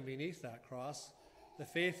 Standing beneath that cross, the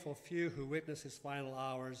faithful few who witnessed his final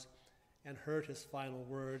hours and heard his final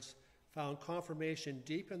words found confirmation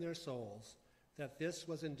deep in their souls that this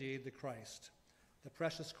was indeed the Christ, the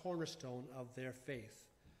precious cornerstone of their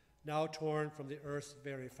faith, now torn from the earth's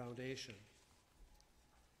very foundation.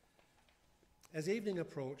 As evening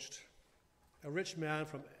approached, a rich man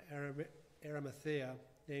from Arimathea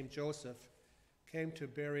named Joseph came to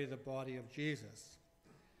bury the body of Jesus.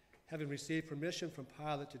 Having received permission from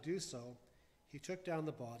Pilate to do so, he took down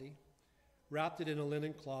the body, wrapped it in a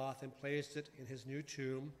linen cloth, and placed it in his new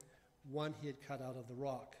tomb, one he had cut out of the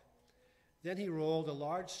rock. Then he rolled a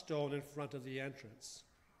large stone in front of the entrance.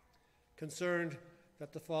 Concerned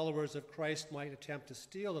that the followers of Christ might attempt to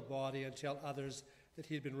steal the body and tell others that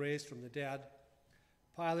he had been raised from the dead,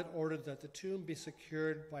 Pilate ordered that the tomb be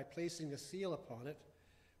secured by placing a seal upon it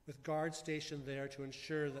with guards stationed there to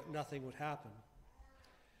ensure that nothing would happen.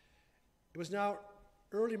 It was now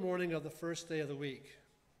early morning of the first day of the week.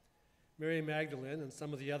 Mary Magdalene and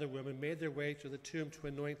some of the other women made their way to the tomb to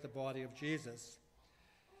anoint the body of Jesus.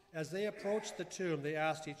 As they approached the tomb, they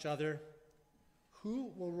asked each other,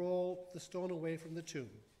 "Who will roll the stone away from the tomb?"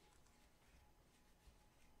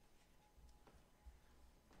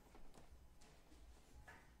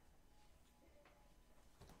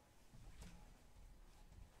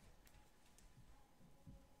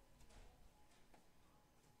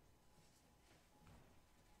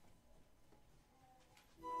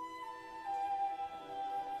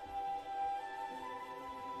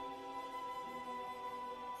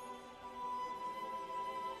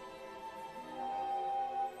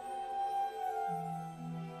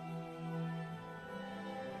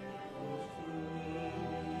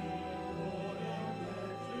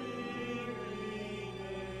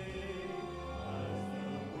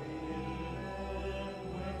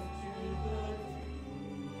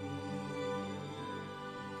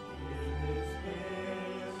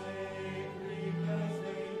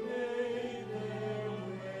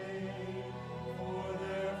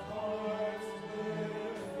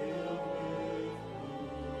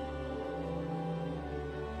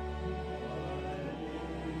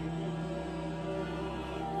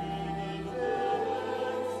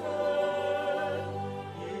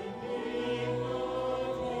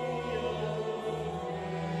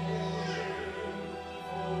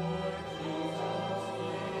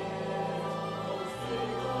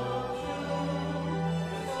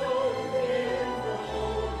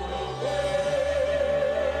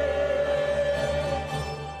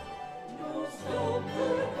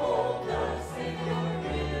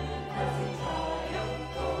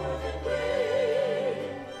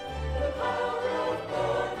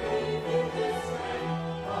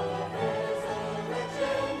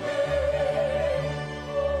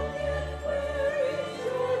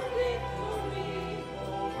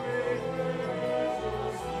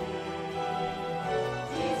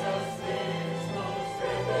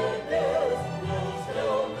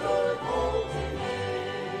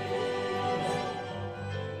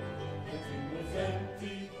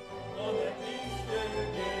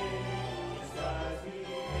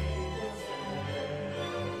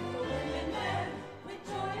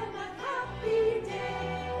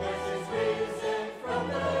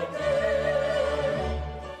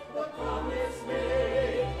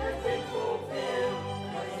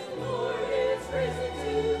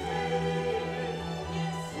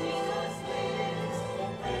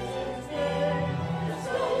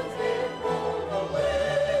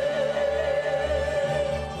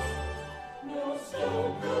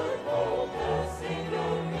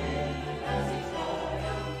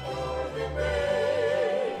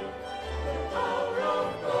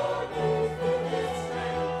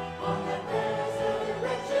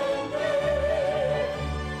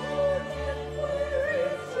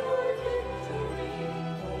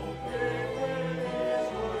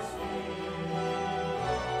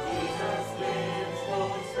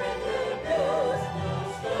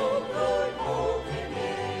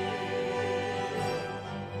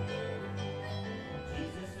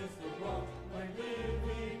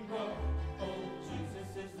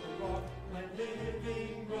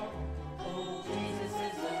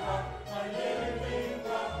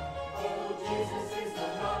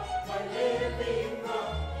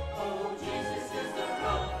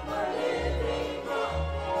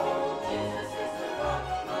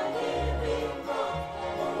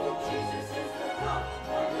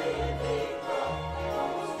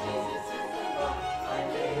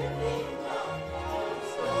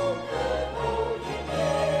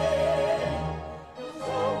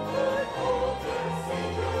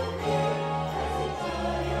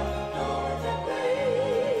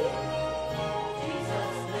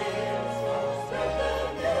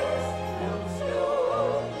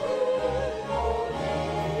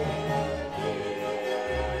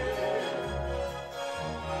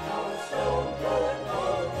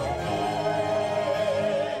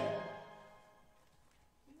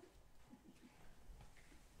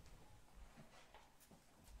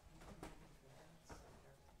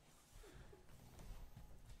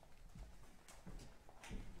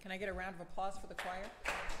 Can I get a round of applause for the choir?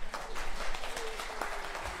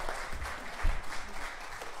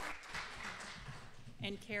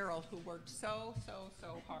 And Carol, who worked so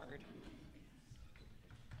hard.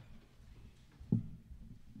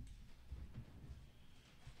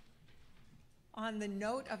 On the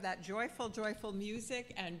note of that joyful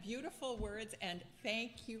music and beautiful words, and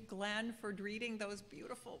thank you, Glenn, for reading those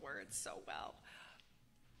beautiful words so well,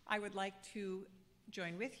 I would like to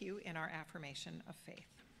join with you in our affirmation of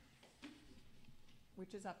faith,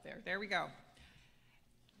 which is up there. There we go.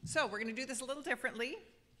 So we're going to do this a little differently.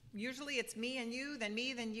 Usually it's me and you, then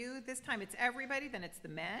me, then you. This time it's everybody, then it's the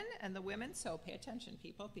men and the women. So pay attention,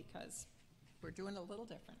 people, because we're doing a little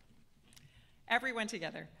different. Everyone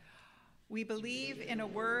together. We believe in a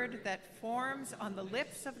word that forms on the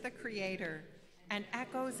lips of the Creator and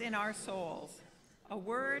echoes in our souls. A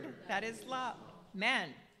word that is love. Men.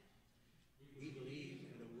 We believe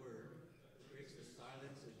in a word that breaks the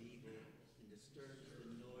silence of evil and disturbs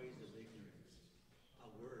the noise of ignorance.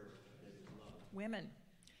 A word that is love. Women.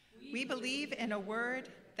 We believe in a word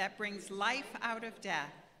that brings life out of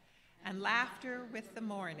death and laughter with the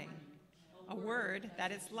morning. A word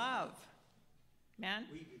that is love. Men.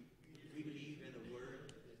 We believe in a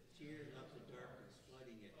word that cheers up the darkness,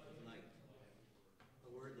 flooding it with light.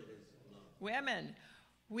 A word that is love. Women.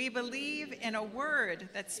 We believe in a word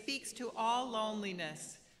that speaks to all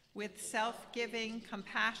loneliness with self-giving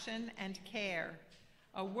compassion and care.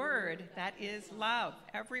 A word that is love.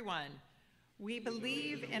 Everyone. We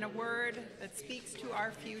believe in a word that speaks to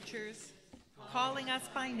our futures, calling us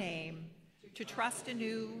by name to trust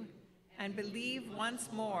anew and believe once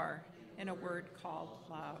more in a word called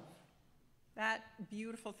love. That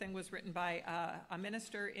beautiful thing was written by a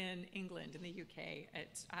minister in England, in the UK.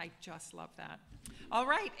 I just love that. All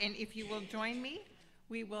right, and if you will join me,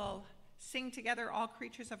 we will sing together All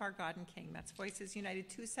Creatures of Our God and King. That's Voices United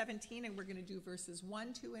 217, and we're going to do verses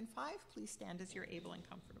 1, 2, and 5. Please stand as you're able and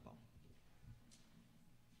comfortable.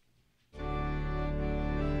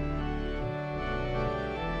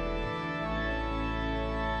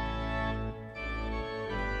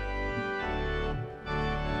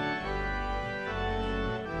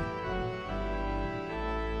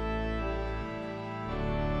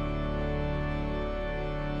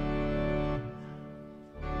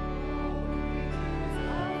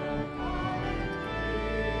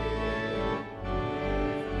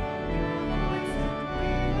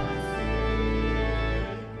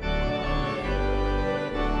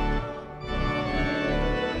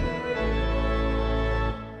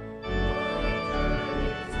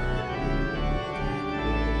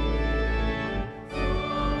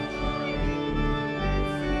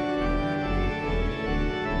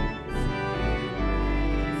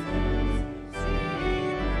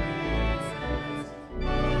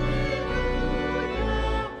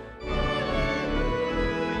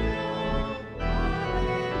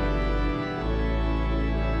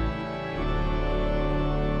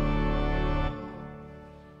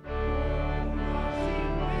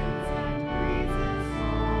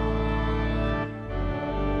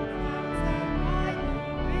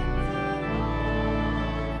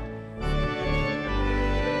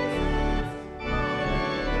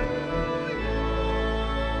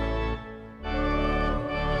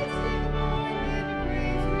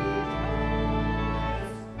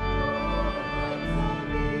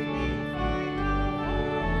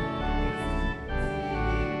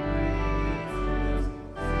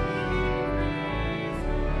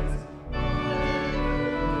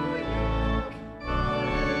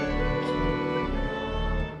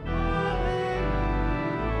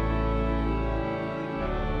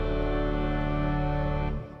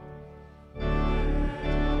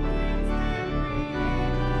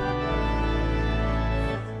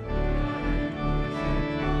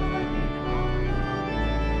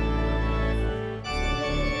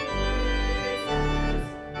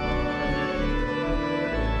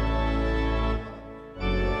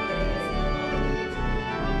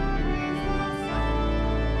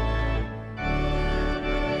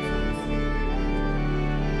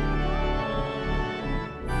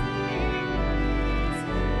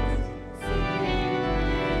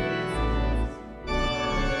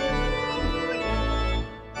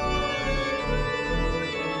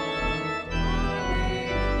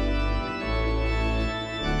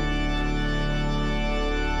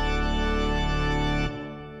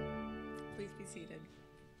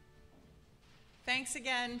 Thanks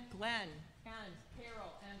again, Glenn and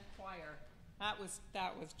Carol and choir. That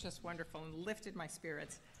was just wonderful and lifted my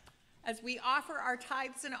spirits. As we offer our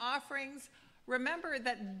tithes and offerings, remember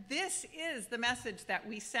that this is the message that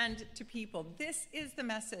we send to people. This is the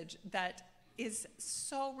message that is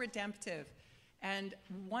so redemptive and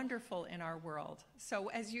wonderful in our world. So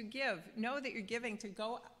as you give, know that you're giving to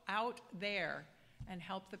go out there and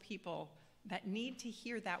help the people that need to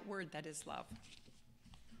hear that word that is love.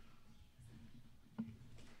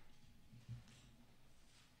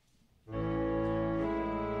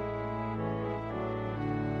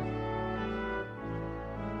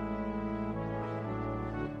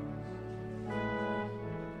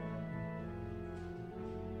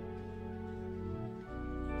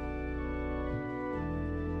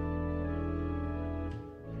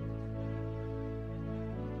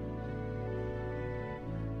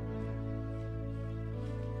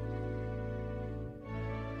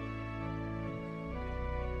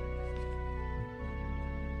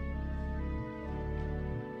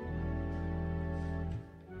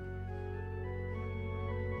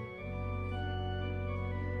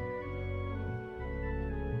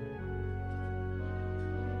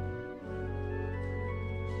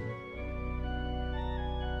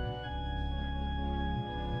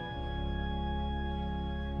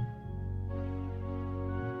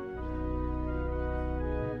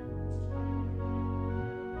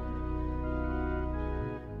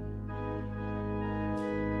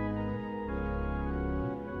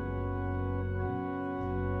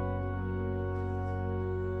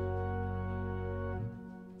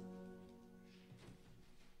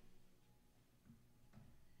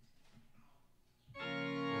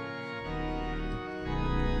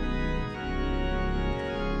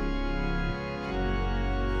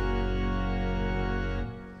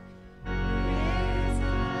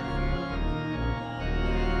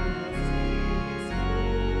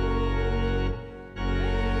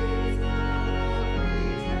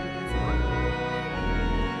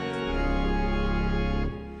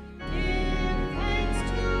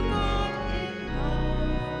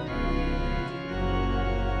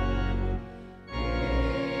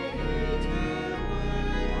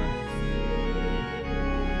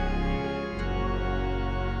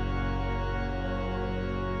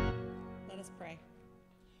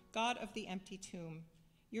 God of the empty tomb,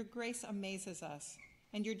 your grace amazes us,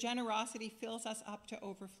 and your generosity fills us up to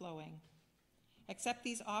overflowing. Accept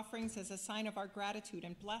these offerings as a sign of our gratitude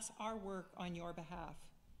and bless our work on your behalf.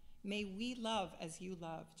 May we love as you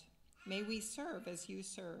loved. May we serve as you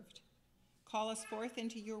served. Call us forth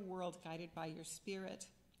into your world, guided by your spirit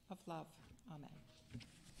of love. Amen.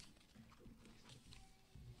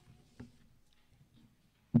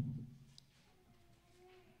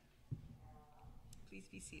 Please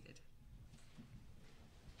be seated.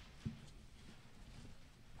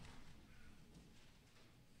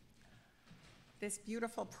 This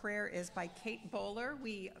beautiful prayer is by Kate Bowler.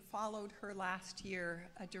 We followed her last year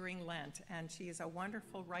during Lent, and she is a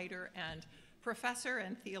wonderful writer and professor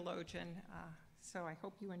and theologian. So I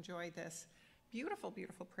hope you enjoy this beautiful,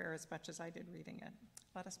 beautiful prayer as much as I did reading it.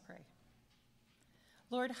 Let us pray.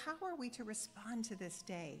 Lord, how are we to respond to this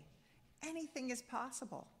day? Anything is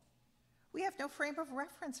possible. We have no frame of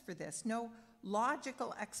reference for this, no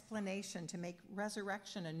logical explanation to make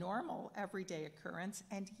resurrection a normal, everyday occurrence,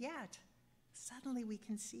 and yet, suddenly we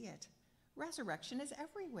can see it. Resurrection is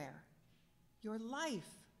everywhere. Your life,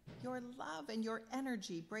 your love, and your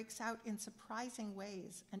energy breaks out in surprising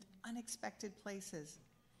ways and unexpected places,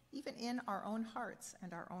 even in our own hearts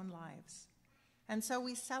and our own lives. And so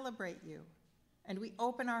we celebrate you, and we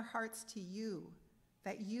open our hearts to you,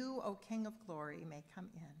 that you, O King of Glory, may come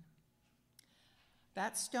in.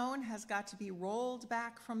 That stone has got to be rolled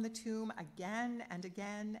back from the tomb again and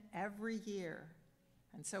again every year.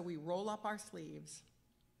 And so we roll up our sleeves.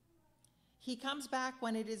 He comes back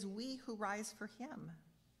when it is we who rise for him,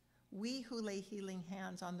 we who lay healing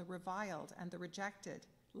hands on the reviled and the rejected,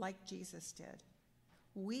 like Jesus did,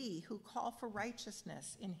 we who call for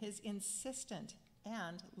righteousness in his insistent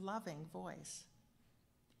and loving voice.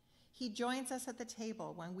 He joins us at the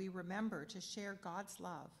table when we remember to share God's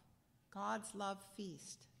love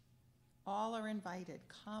feast. All are invited,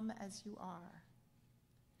 come as you are.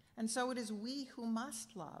 And so it is we who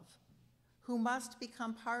must love, who must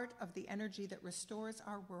become part of the energy that restores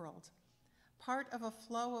our world, part of a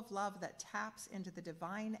flow of love that taps into the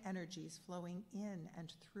divine energies flowing in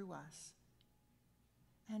and through us,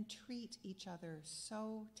 and treat each other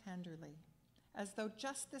so tenderly, as though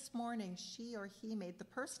just this morning she or he made the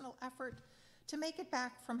personal effort to make it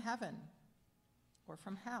back from heaven, or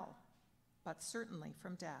from hell, but certainly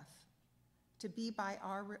from death, to be by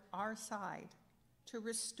our side, to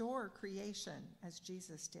restore creation as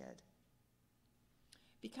Jesus did.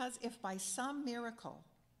 Because if by some miracle,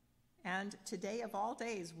 and today of all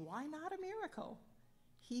days, why not a miracle,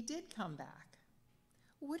 he did come back,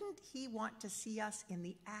 wouldn't he want to see us in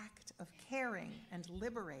the act of caring and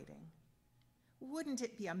liberating? Wouldn't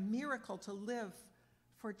it be a miracle to live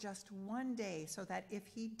for just one day so that if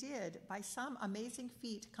he did, by some amazing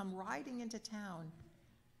feat, come riding into town,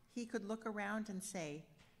 he could look around and say,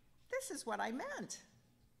 "This is what I meant."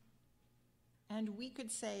 And we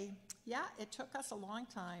could say, "Yeah, it took us a long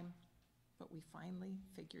time, but we finally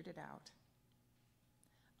figured it out."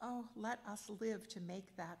 Oh, let us live to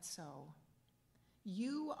make that so.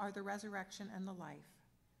 You are the resurrection and the life,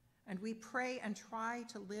 and we pray and try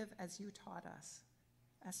to live as you taught us,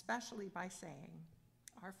 especially by saying,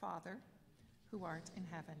 "Our Father, who art in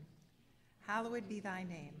heaven, hallowed be thy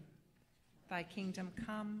name. Thy kingdom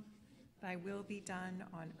come, thy will be done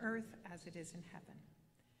on earth as it is in heaven.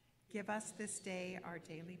 Give us this day our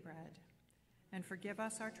daily bread, and forgive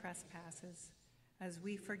us our trespasses, as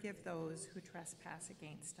we forgive those who trespass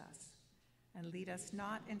against us. And lead us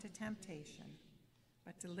not into temptation,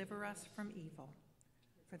 but deliver us from evil.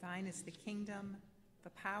 For thine is the kingdom,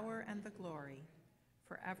 the power, and the glory,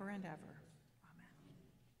 forever and ever. Amen."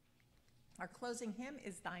 Our closing hymn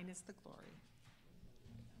is "Thine is the Glory."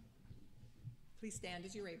 Please stand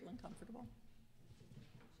as you're able and comfortable.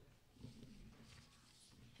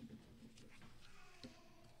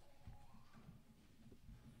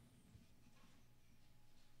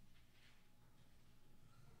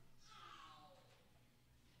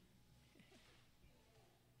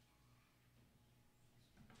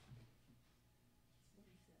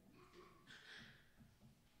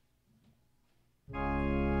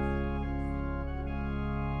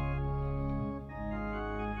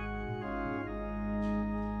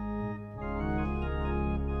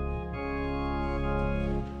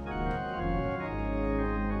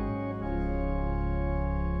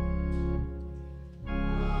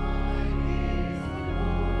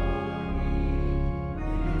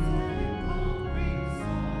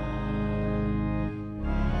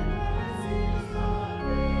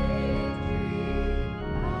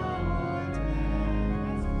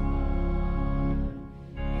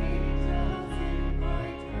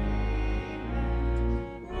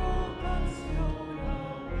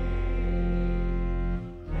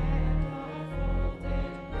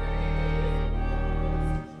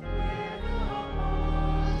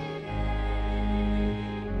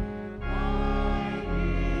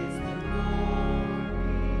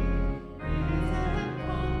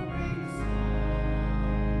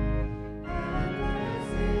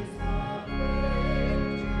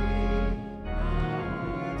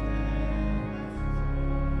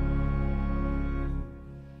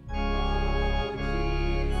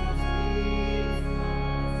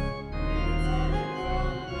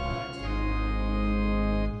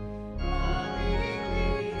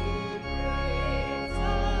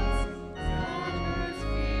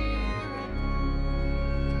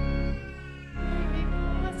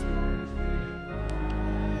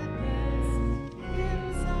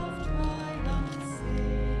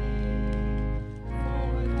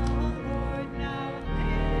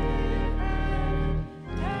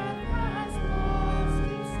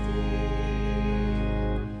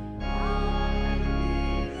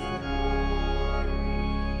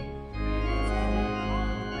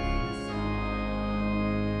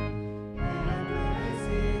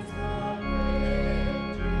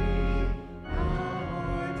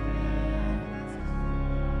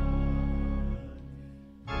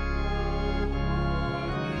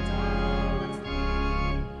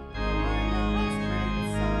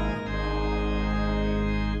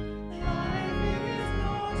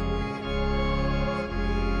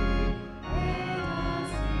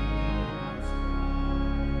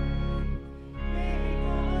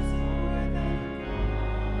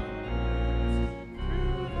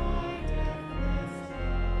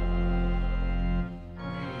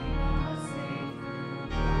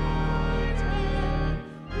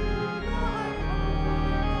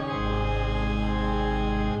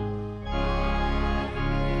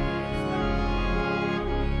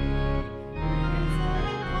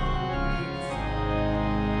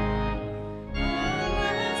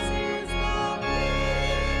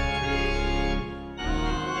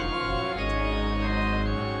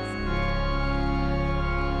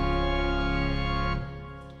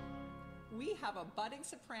 We have a budding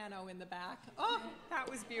soprano in the back. Oh, that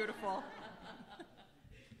was beautiful.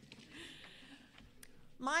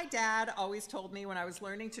 My dad always told me when I was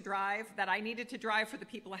learning to drive that I needed to drive for the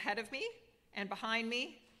people ahead of me and behind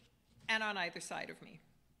me and on either side of me.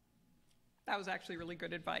 That was actually really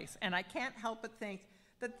good advice. And I can't help but think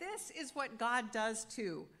that this is what God does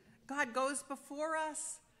too. God goes before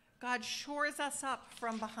us. God shores us up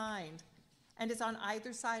from behind and is on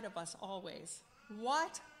either side of us always.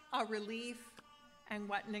 What a relief and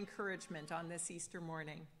what an encouragement on this Easter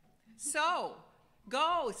morning. So,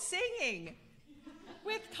 go singing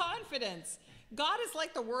with confidence. God is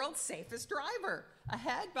like the world's safest driver.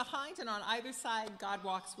 Ahead, behind, and on either side, God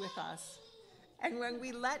walks with us. And when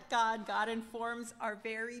we let God, God informs our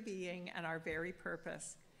very being and our very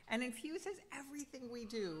purpose and infuses everything we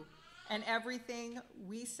do and everything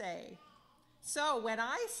we say. So when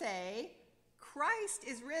I say, Christ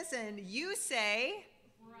is risen, you say,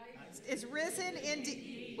 Christ is risen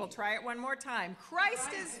indeed. We'll try it one more time. Christ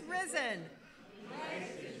is risen.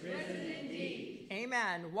 Christ is risen indeed.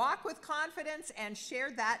 Amen. Walk with confidence and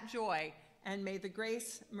share that joy. And may the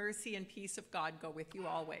grace, mercy, and peace of God go with you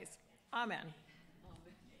always. Amen.